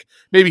back.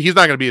 Maybe he's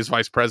not going to be his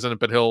vice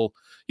president, but they'll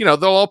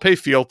all pay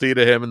fealty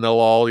to him, and they'll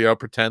all,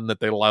 pretend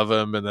that they love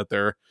him and that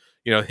they're,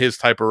 his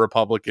type of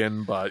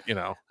Republican. But,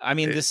 I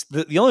mean,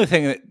 the only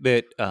thing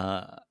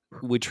that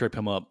would trip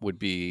him up would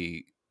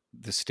be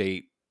the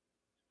state,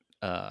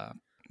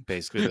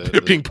 basically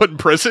being put in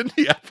prison.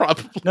 Yeah,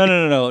 probably.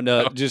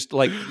 No. Just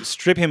like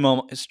stripping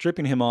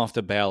him off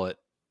the ballot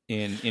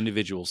in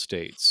individual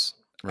states.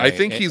 Right? I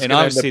think he's going to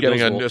end up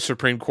getting a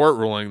Supreme Court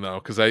ruling,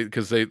 though, because a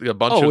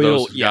bunch of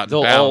those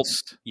gotten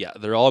bounced.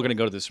 They're all going to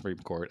go to the Supreme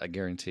Court. I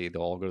guarantee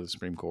they'll all go to the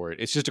Supreme Court.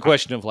 It's just a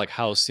question of like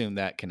how soon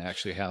that can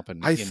actually happen.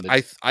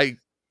 I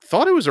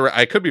thought it was.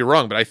 I could be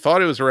wrong, but I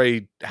thought it was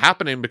already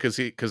happening because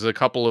a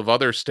couple of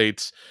other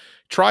states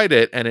tried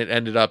it and it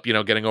ended up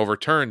getting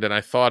overturned. And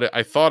I thought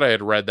I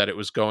had read that it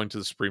was going to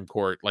the Supreme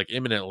Court like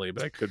imminently,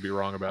 but I could be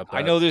wrong about that.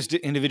 I know there's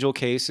individual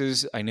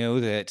cases. I know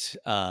that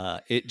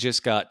it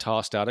just got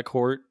tossed out of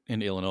court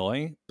in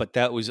Illinois, but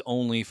that was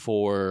only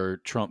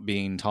for Trump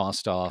being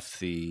tossed off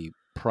the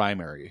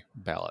primary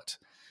ballot.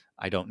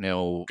 I don't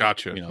know.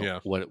 Gotcha.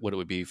 What it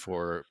would be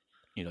for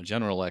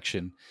general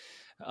election.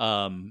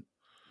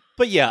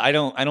 But yeah, I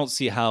don't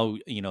see how,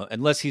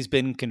 unless he's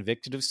been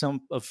convicted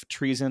of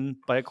treason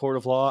by a court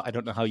of law, I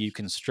don't know how you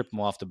can strip him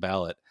off the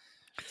ballot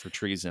for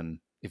treason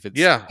if it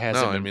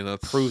hasn't been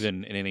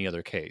proven in any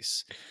other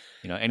case.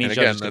 Any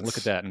judge can look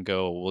at that and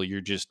go, well,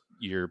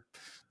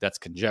 that's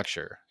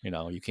conjecture.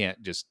 You can't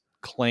just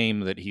claim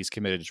that he's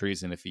committed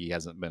treason if he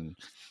hasn't been,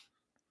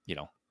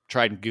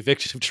 tried and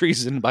convicted of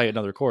treason by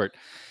another court.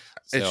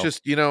 So. It's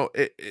just,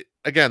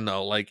 again,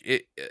 though,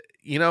 like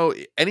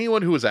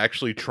anyone who was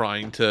actually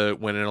trying to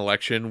win an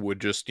election would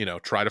just,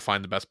 try to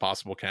find the best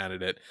possible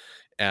candidate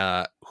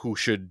who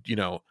should,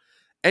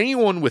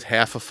 anyone with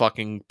half a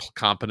fucking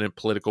competent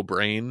political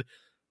brain,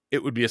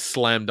 it would be a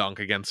slam dunk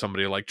against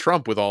somebody like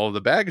Trump with all of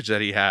the baggage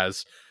that he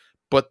has.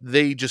 But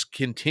they just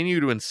continue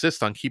to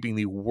insist on keeping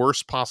the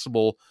worst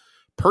possible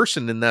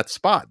person in that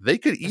spot. They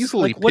could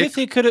easily what if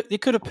they could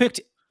have picked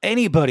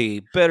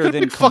anybody better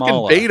than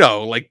Kamala? Fucking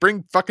Beto. Like,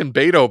 bring fucking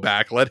Beto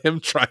back. Let him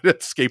try to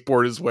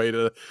skateboard his way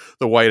to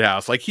the White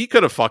House. Like, he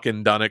could have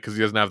fucking done it because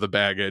he doesn't have the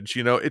baggage.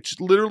 It's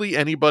literally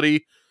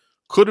anybody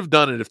could have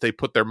done it if they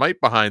put their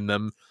might behind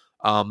them,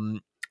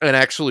 and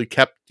actually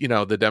kept,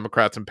 the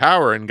Democrats in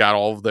power and got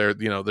all of their,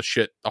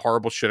 the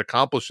horrible shit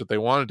accomplished that they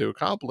wanted to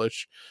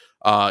accomplish,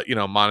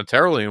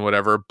 monetarily and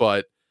whatever.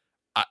 But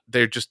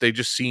they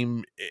just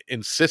seem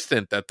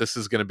insistent that this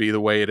is going to be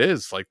the way it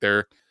is. Like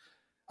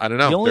I don't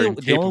know.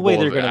 The only way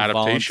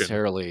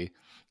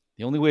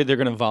they're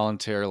going to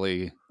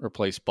voluntarily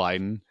replace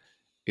Biden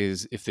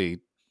is if they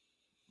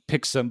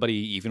pick somebody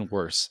even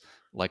worse,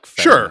 like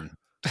Fetterman.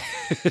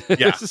 Sure.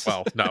 Yeah.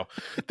 Well, no.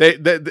 They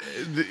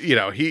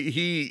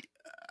he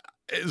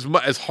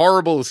as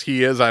horrible as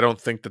he is, I don't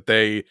think that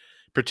they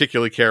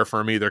particularly care for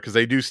him either, because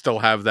they do still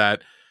have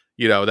that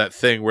that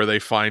thing where they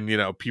find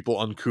people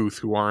uncouth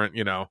who aren't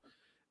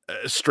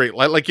straight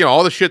like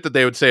all the shit that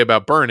they would say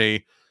about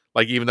Bernie.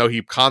 Like, even though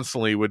he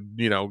constantly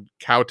would,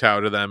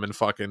 kowtow to them and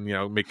fucking,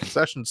 make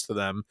concessions to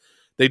them,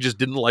 they just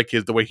didn't like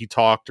the way he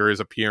talked or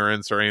his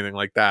appearance or anything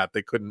like that.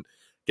 They couldn't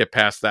get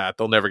past that.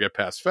 They'll never get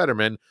past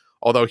Fetterman,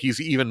 although he's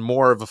even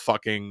more of a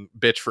fucking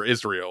bitch for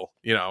Israel,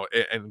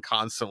 and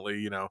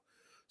constantly,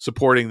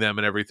 supporting them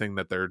and everything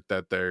that they're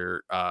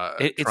trying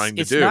to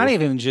do. It's not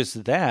even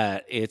just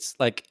that. It's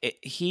like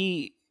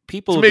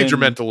people it's major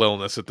mental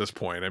illness at this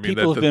point. I mean,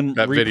 people have been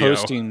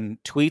reposting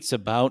tweets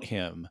about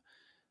him.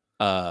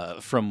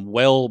 From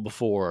well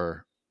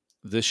before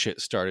this shit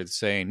started,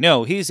 saying,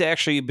 no, he's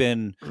actually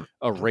been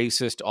a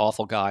racist,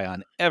 awful guy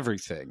on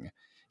everything.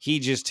 He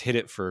just hid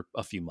it for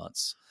a few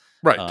months.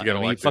 Right, to get I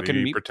mean, elected,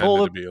 he he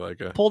pretended to be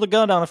like a... pulled a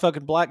gun on a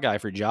fucking black guy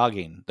for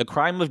jogging. The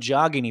crime of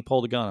jogging, he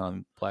pulled a gun on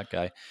a black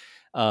guy.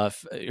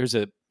 Here's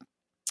a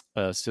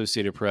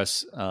Associated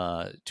Press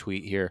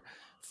tweet here.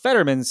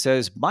 Fetterman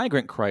says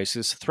migrant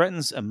crisis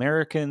threatens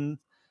Americans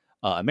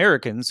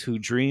who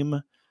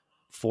dream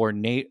for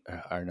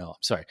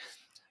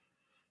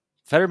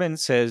Fetterman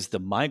says the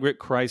migrant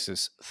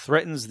crisis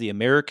threatens the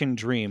American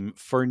dream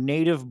for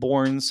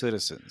native-born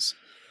citizens.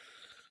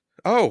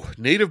 Oh,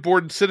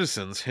 native-born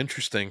citizens.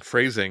 Interesting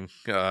phrasing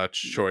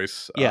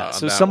choice. Yeah, on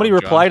so that somebody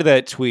one, replied John. to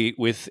that tweet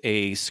with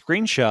a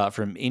screenshot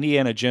from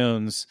Indiana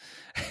Jones,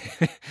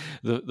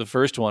 the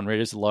first one,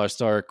 Raiders of the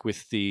Lost Ark,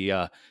 with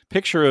the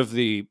picture of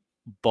the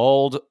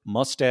bald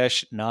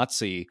mustache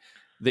Nazi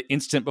the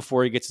instant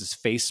before he gets his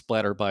face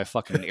splattered by a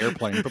fucking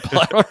airplane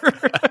propeller.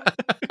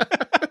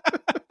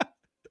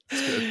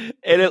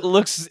 And it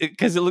looks,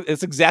 because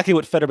it's exactly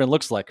what Fetterman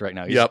looks like right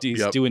now.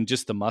 He's doing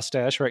just the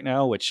mustache right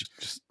now, which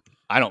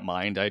I don't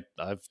mind.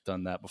 I've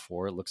done that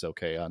before. It looks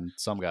okay on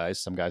some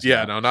guys.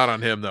 Yeah, no, not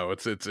on him though.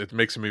 It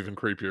makes him even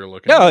creepier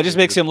looking. No, it just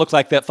makes him look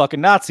like that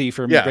fucking Nazi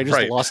from Raiders of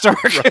the Lost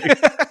Ark. Right.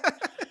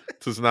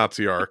 It's his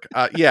Nazi arc.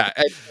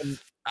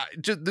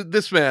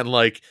 This man,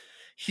 like,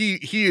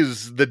 he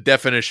is the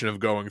definition of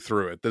going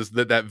through it.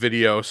 That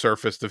video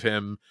surfaced of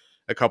him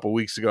a couple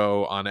weeks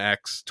ago on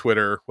X,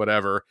 Twitter,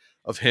 whatever,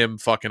 of him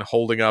fucking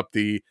holding up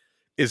the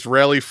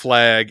Israeli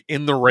flag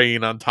in the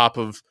rain on top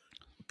of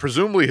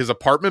presumably his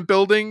apartment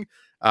building,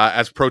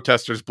 as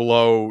protesters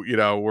below,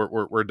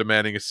 were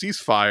demanding a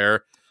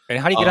ceasefire. And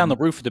how do you get on the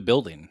roof of the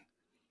building?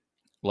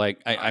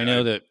 Like, I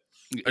know that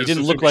it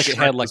didn't look like it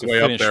had like a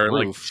finished roof.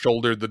 And, like,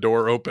 shouldered the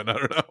door open. I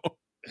don't know.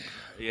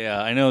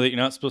 Yeah, I know that you're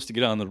not supposed to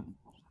get on the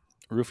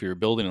roof of your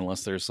building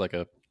unless there's like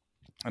an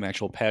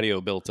actual patio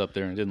built up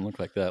there, and it didn't look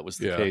like that was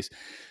the case.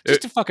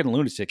 Just a fucking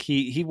lunatic.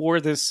 He wore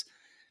this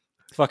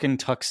fucking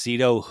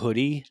tuxedo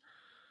hoodie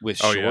with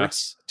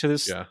shorts to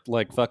this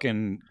like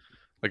fucking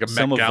like a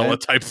Met Gala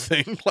type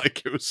thing.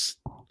 Like it's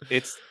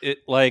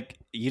like,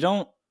 you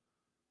don't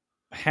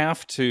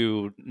have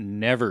to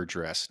never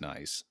dress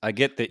nice. I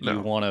get that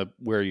you want to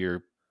wear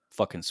your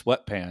fucking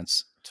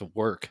sweatpants to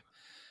work.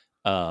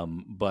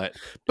 But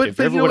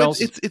if everyone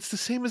else, it's the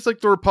same as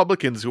like the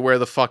Republicans who wear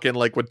the fucking,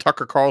 like, when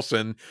Tucker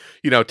Carlson,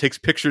 takes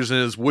pictures in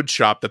his wood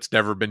shop that's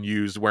never been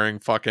used, wearing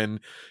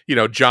fucking,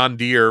 John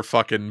Deere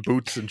fucking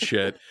boots and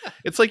shit.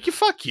 It's like,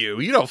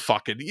 you don't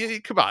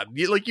fucking, come on,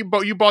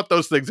 you bought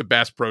those things at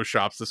Bass Pro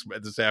Shops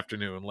this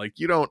afternoon. Like,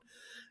 you're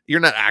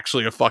not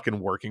actually a fucking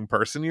working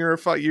person. You're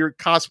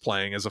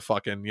cosplaying as a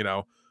fucking,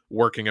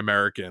 working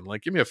American.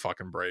 Like, give me a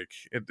fucking break.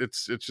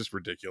 It's just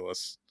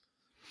ridiculous.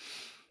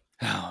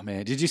 Oh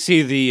man, did you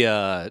see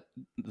the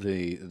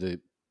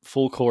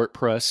full court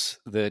press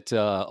that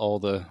all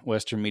the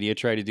Western media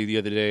tried to do the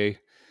other day?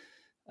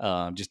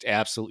 Just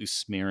absolutely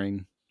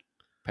smearing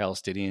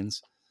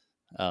Palestinians.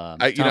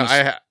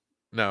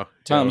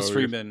 Thomas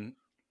Friedman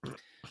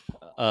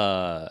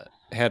had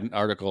an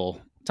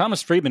article.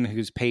 Thomas Friedman,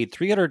 who's paid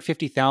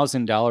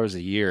 $350,000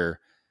 a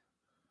year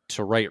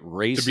to write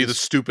racist, to be the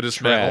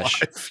stupidest man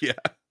alive,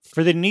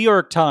 for the New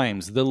York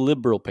Times, the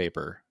liberal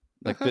paper.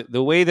 Like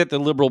the way that the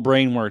liberal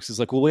brain works is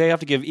like, well, we have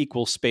to give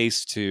equal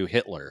space to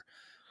Hitler.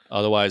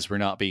 Otherwise, we're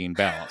not being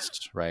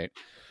balanced, right?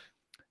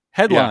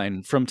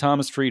 Headline from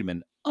Thomas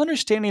Friedman,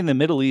 Understanding the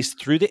Middle East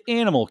Through the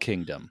Animal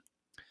Kingdom.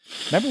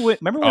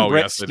 Remember when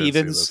Brett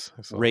Stevens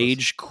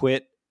rage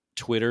quit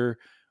Twitter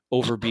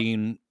over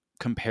being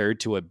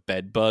compared to a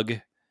bed bug?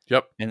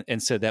 Yep.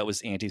 And said that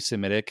was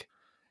anti-Semitic.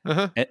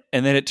 And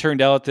then it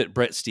turned out that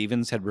Brett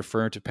Stevens had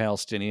referred to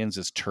Palestinians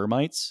as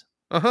termites.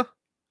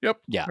 Yep.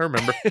 Yeah. I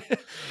remember.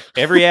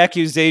 Every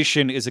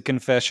accusation is a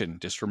confession.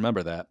 Just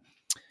remember that.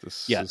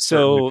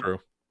 So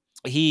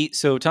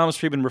Thomas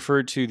Friedman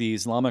referred to the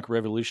Islamic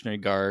Revolutionary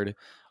Guard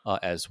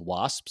as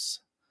WASPs.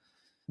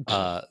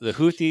 The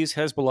Houthis,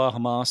 Hezbollah,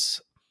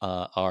 Hamas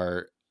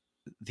are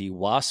the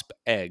WASP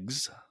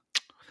eggs.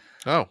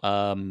 Oh.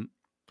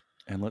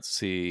 And let's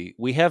see.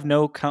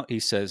 He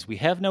says, we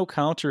have no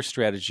counter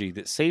strategy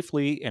that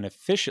safely and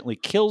efficiently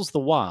kills the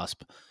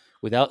wasp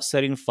without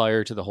setting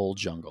fire to the whole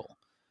jungle.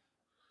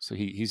 So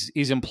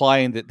he's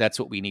implying that that's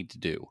what we need to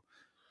do.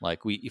 Like,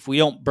 if we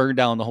don't burn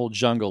down the whole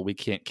jungle, we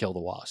can't kill the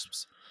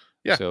wasps.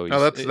 Yeah, so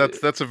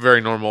that's a very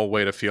normal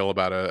way to feel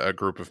about a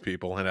group of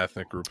people, an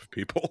ethnic group of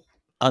people.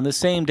 On the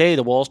same day,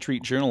 the Wall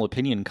Street Journal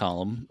opinion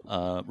column,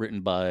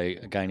 written by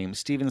a guy named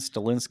Steven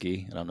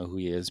Stalinsky, I don't know who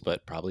he is,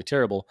 but probably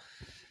terrible,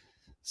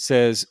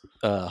 says,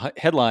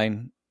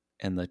 headline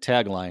and the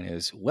tagline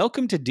is,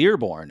 "Welcome to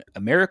Dearborn,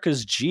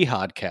 America's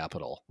jihad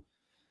capital."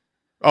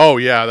 Oh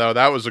yeah, though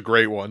that was a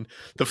great one.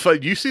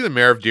 You see the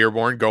mayor of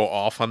Dearborn go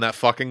off on that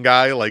fucking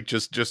guy, like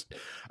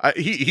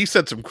he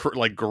said some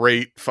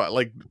great,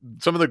 like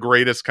some of the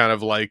greatest kind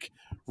of like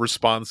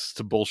response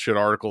to bullshit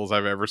articles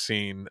I've ever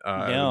seen.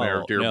 The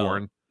mayor of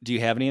Dearborn. No. Do you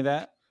have any of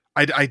that?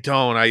 I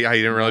don't. I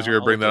didn't realize you were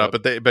bringing that up.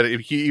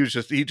 But he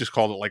just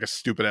called it like a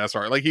stupid ass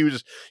art. Like he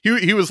was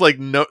like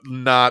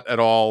not at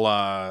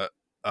all.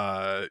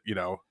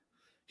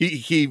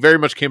 He very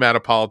much came out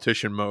of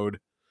politician mode.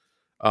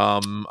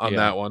 on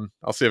that one.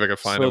 I'll see if I can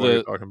find so out what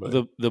you're talking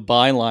about. the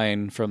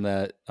byline from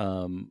that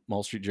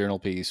Wall Street Journal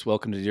piece,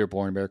 "Welcome to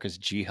Dearborn, America's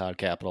jihad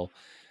capital,"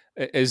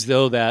 as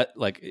though that,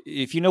 like,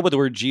 if you know what the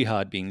word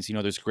jihad means, you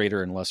know there's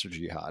greater and lesser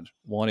jihad.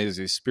 One is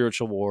a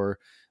spiritual war.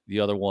 The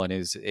other one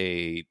is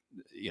a,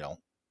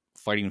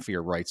 fighting for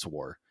your rights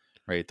war,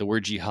 right? The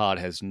word jihad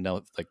has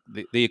no, like,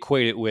 they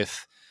equate it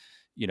with,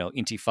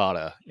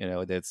 intifada,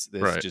 that's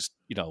Right. just,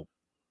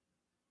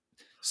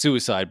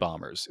 suicide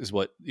bombers is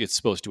what it's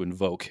supposed to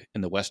invoke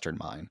in the Western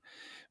mind.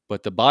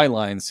 But the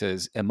byline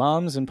says,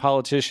 imams and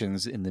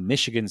politicians in the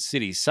Michigan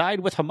city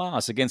side with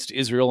Hamas against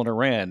Israel and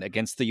Iran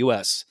against the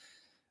U.S.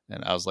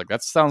 And I was like,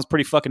 that sounds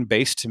pretty fucking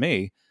base to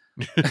me.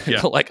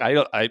 Yeah. Like,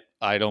 I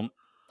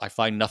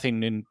find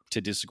nothing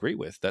to disagree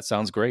with. That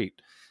sounds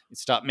great.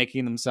 Stop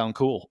making them sound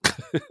cool.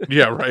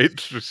 Yeah, right.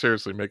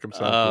 Seriously, make them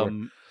sound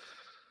cool.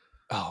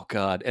 Oh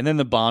God. And then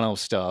the Bono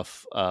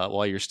stuff,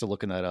 while you're still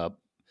looking that up.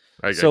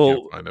 I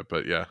can't find it,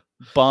 but yeah.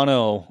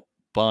 Bono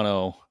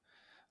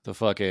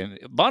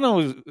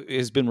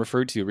has been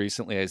referred to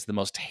recently as the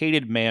most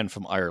hated man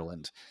from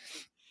Ireland.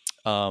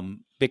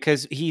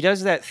 Because he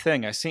does that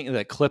thing. I sent you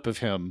that clip of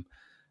him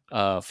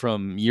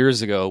from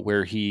years ago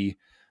where U2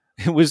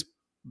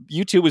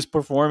 was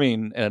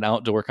performing at an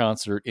outdoor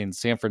concert in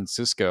San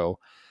Francisco,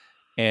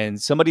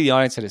 and somebody in the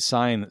audience had a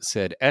sign that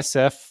said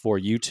SF for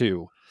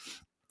U2.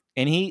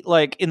 And he,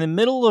 like, in the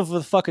middle of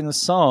the fucking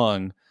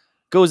song,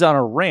 goes on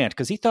a rant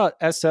because he thought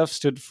SF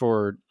stood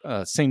for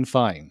Sinn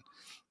Féin.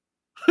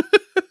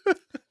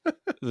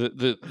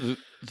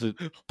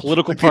 the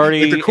political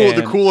party, like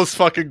the coolest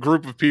fucking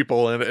group of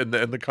people in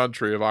the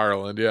country of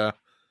Ireland, yeah.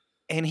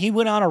 And he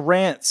went on a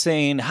rant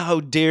saying, "How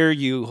dare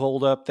you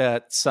hold up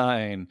that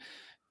sign?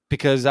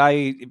 Because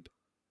I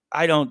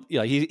don't."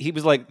 He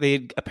was like,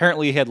 they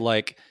apparently had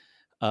like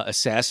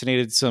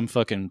assassinated some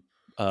fucking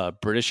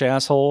British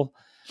asshole.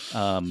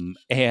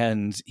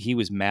 And he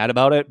was mad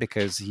about it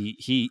because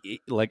he's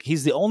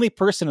the only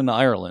person in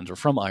Ireland or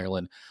from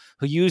Ireland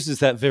who uses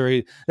that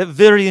very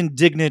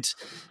indignant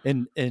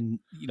and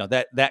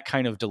that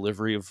kind of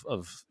delivery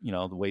of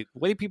the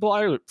way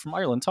people from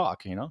Ireland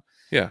talk,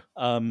 Yeah.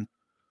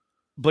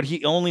 But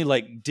he only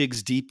like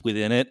digs deep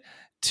within it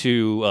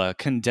to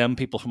condemn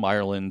people from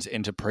Ireland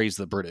and to praise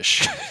the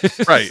British.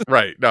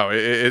 right. No,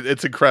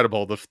 it's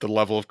incredible the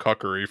level of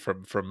cuckery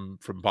from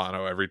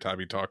Bono every time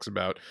he talks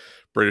about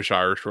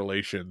British-Irish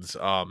relations.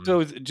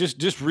 So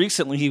just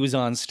recently he was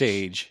on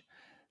stage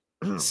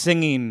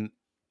singing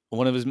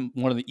one of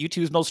the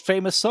U2's most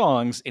famous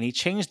songs, and he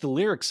changed the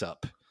lyrics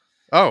up.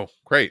 Oh,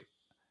 great!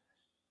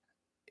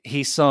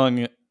 He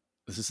sung.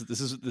 This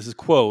is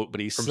quote,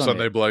 but he from sung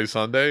Sunday Bloody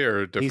Sunday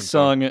or a different. He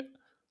sung song?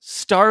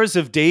 "Stars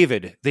of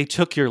David, they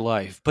took your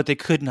life, but they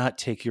could not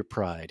take your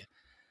pride."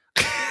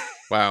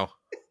 Wow.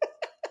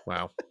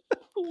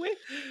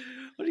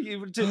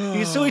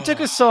 So he took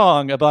a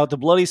song about the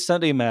Bloody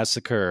Sunday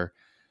massacre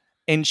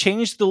and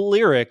changed the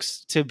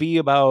lyrics to be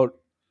about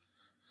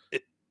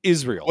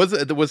Israel. Was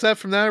that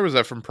from that, or was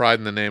that from Pride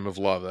in the Name of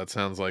Love? That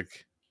sounds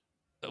like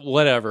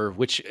whatever.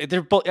 Which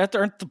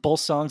aren't the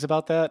both songs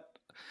about that?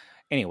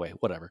 Anyway,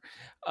 whatever.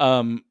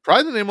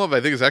 Pride in the Name of Love,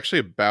 I think, is actually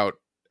about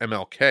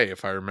MLK,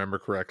 if I remember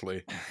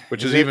correctly,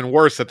 which is even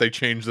worse that they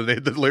changed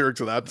the lyrics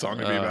of that song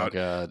to be about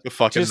the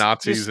fucking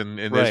Nazis in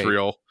right.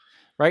 Israel.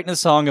 Writing a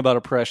song about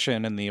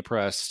oppression and the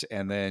oppressed,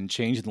 and then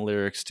changing the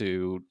lyrics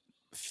to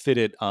fit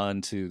it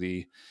onto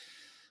the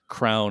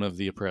crown of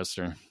the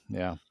oppressor.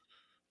 Yeah.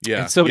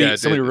 Yeah.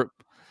 And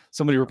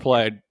somebody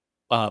replied,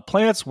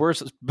 Planet's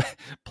worst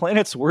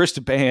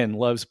band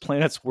loves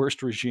Planet's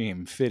worst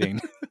regime.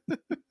 Fitting.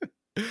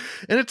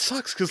 And it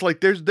sucks because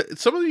like there's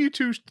some of the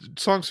U2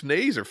 songs from the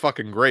 80s are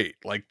fucking great,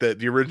 like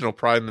the original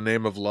Pride in the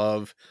Name of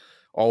Love,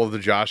 all of the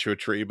Joshua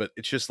Tree, but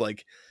it's just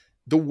like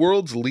the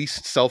world's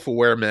least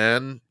self-aware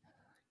man.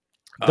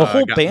 The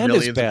whole band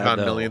is bad,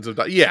 though. Millions of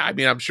yeah, I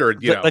mean, I'm sure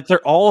like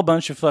they're all a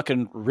bunch of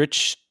fucking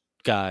rich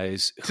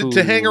guys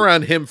to hang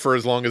around him for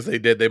as long as they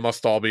did. They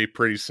must all be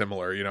pretty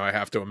similar, I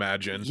have to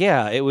imagine.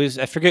 Yeah, it was.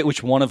 I forget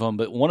which one of them,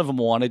 but one of them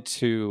wanted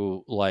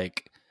to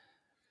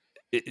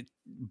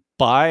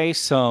buy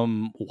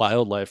some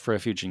wildlife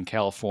refuge in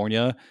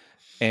California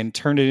and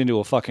turn it into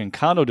a fucking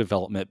condo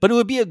development, but it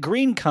would be a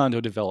green condo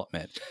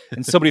development.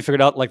 And somebody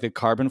figured out like the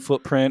carbon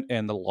footprint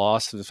and the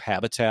loss of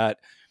habitat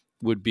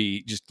would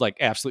be just like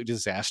absolutely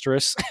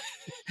disastrous.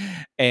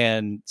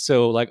 And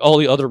so like all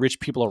the other rich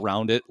people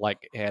around it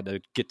like had to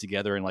get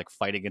together and like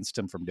fight against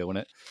him from doing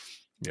it.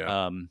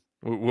 Yeah.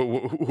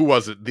 Who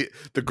was it?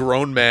 The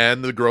grown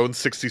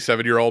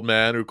 67-year-old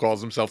man who calls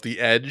himself the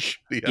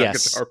Edge, the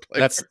guitar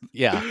player.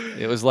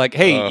 It was like,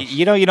 hey,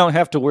 you don't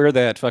have to wear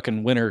that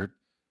fucking winter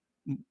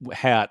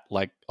hat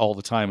like all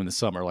the time in the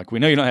summer. Like, we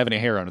know you don't have any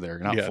hair under there.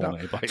 You're not fooling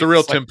anybody. It's a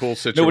real Tim Pool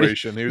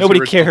situation.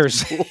 Nobody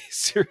cares.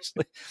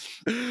 Seriously.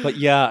 But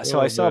yeah, so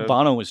I saw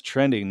Bono was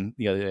trending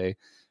the other day.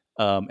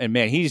 And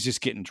man, he's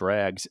just getting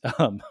dragged.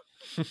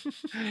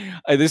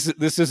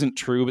 This isn't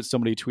true, but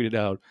somebody tweeted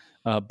out,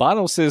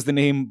 Bono says the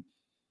name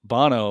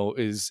Bono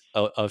is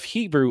of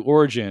Hebrew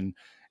origin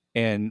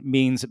and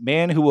means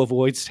man who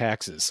avoids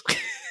taxes.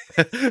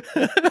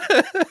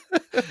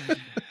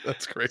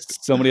 That's great.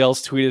 Somebody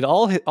else tweeted,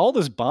 all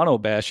this Bono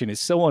bashing is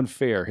so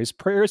unfair. His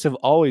prayers have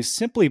always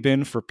simply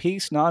been for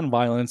peace,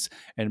 nonviolence,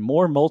 and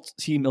more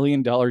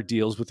multi-million-dollar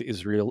deals with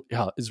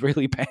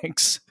Israeli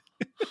banks.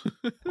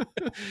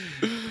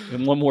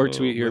 And one more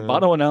tweet here. Man.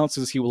 Bono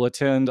announces he will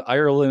attend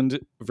Ireland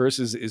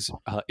versus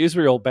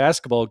Israel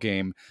basketball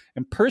game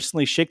and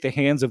personally shake the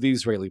hands of the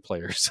Israeli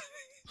players.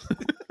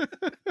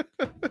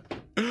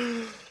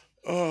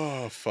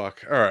 Oh,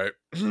 fuck. All right.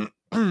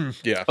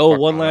 Yeah. Oh, fuck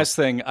one Bono. last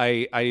thing.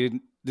 I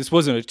this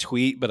wasn't a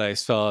tweet, but I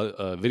saw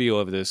a video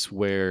of this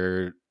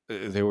where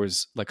there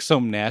was like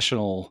some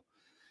national.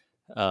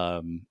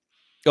 So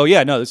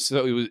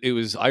it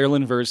was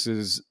Ireland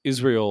versus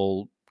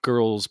Israel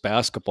girls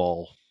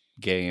basketball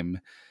game,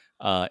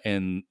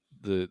 and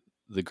the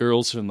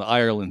girls from the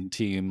Ireland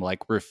team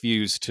like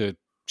refused to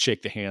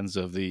shake the hands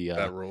of the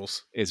That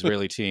rules.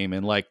 Israeli team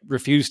and like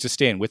refused to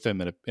stand with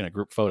them in a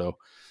group photo.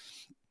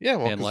 Yeah,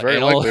 well, And, because like, very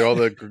and all- likely all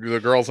the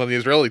girls on the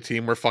Israeli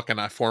team were fucking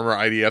former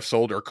IDF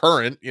soldier, or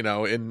current, in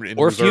Or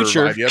reserve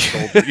future.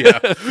 IDF soldier.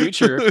 Yeah,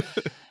 Future.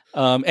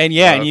 And I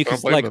you don't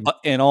could blame like, them.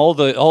 and all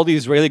the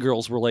Israeli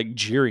girls were like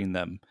jeering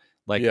them,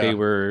 like Yeah. they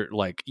were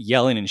like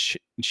yelling and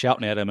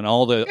shouting at them, and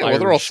all the Yeah, well,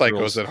 they're all Irish psychos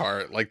girls, at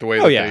heart, like the way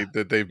Oh, that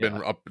yeah. they've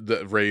been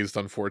raised,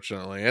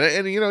 unfortunately,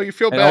 and you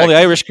feel and bad. all the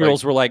 'cause Irish it's like-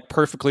 girls were like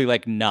perfectly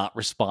like not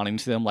responding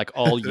to them, like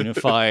all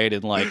unified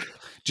and like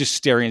just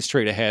staring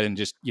straight ahead and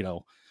just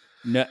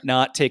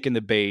not taking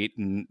the bait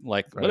and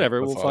like Right, whatever,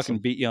 that's we'll fucking awesome.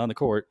 beat you on the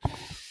court.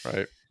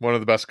 right, one of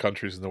the best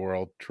countries in the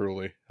world,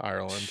 truly,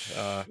 Ireland.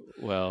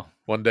 Well,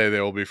 One day they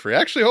will be free.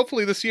 Actually,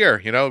 hopefully this year.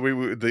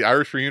 The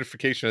Irish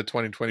reunification of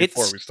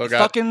 2024. it's We still got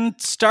fucking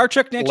Star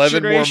Trek Next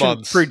 11 more Generation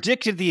months.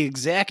 predicted the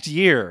exact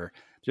year.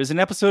 There's an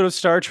episode of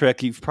Star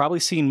Trek you've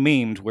probably seen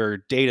memed where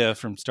Data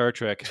from Star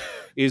Trek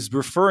is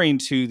referring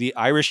to the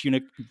Irish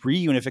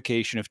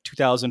reunification of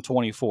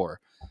 2024.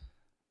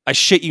 I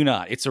shit you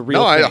not. It's a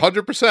real thing.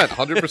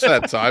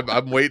 100%. So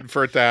I'm waiting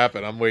for it to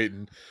happen. I'm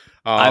waiting.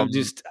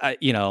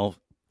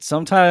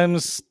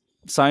 Sometimes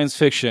science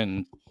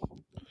fiction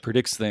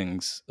predicts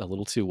things a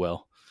little too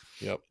well.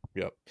 Yep.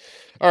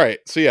 All right.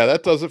 So yeah,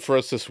 that does it for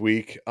us this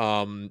week.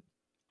 But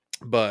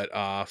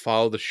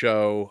follow the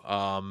show.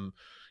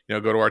 Go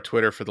to our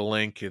Twitter for the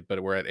link,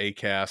 but we're at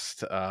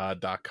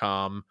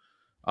acast.com.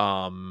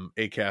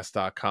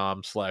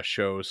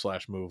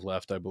 acast.com/show/move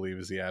left, I believe,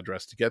 is the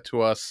address to get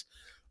to us.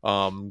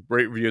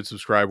 Rate, review, and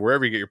subscribe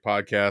wherever you get your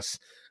podcasts.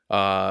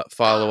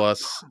 Follow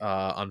us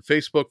on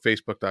Facebook,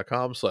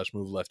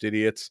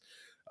 facebook.com/move-left-idiots,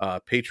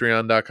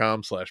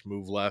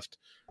 patreon.com/move-left.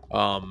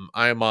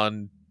 I am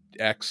on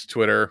X,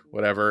 Twitter,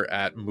 whatever,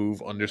 at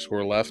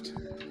move_left.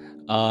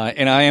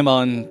 And I am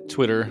on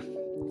Twitter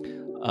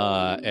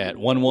at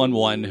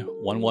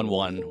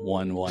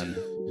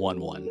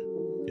 111-111-1111.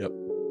 Yep.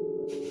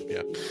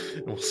 Yeah.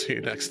 And we'll see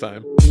you next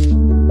time.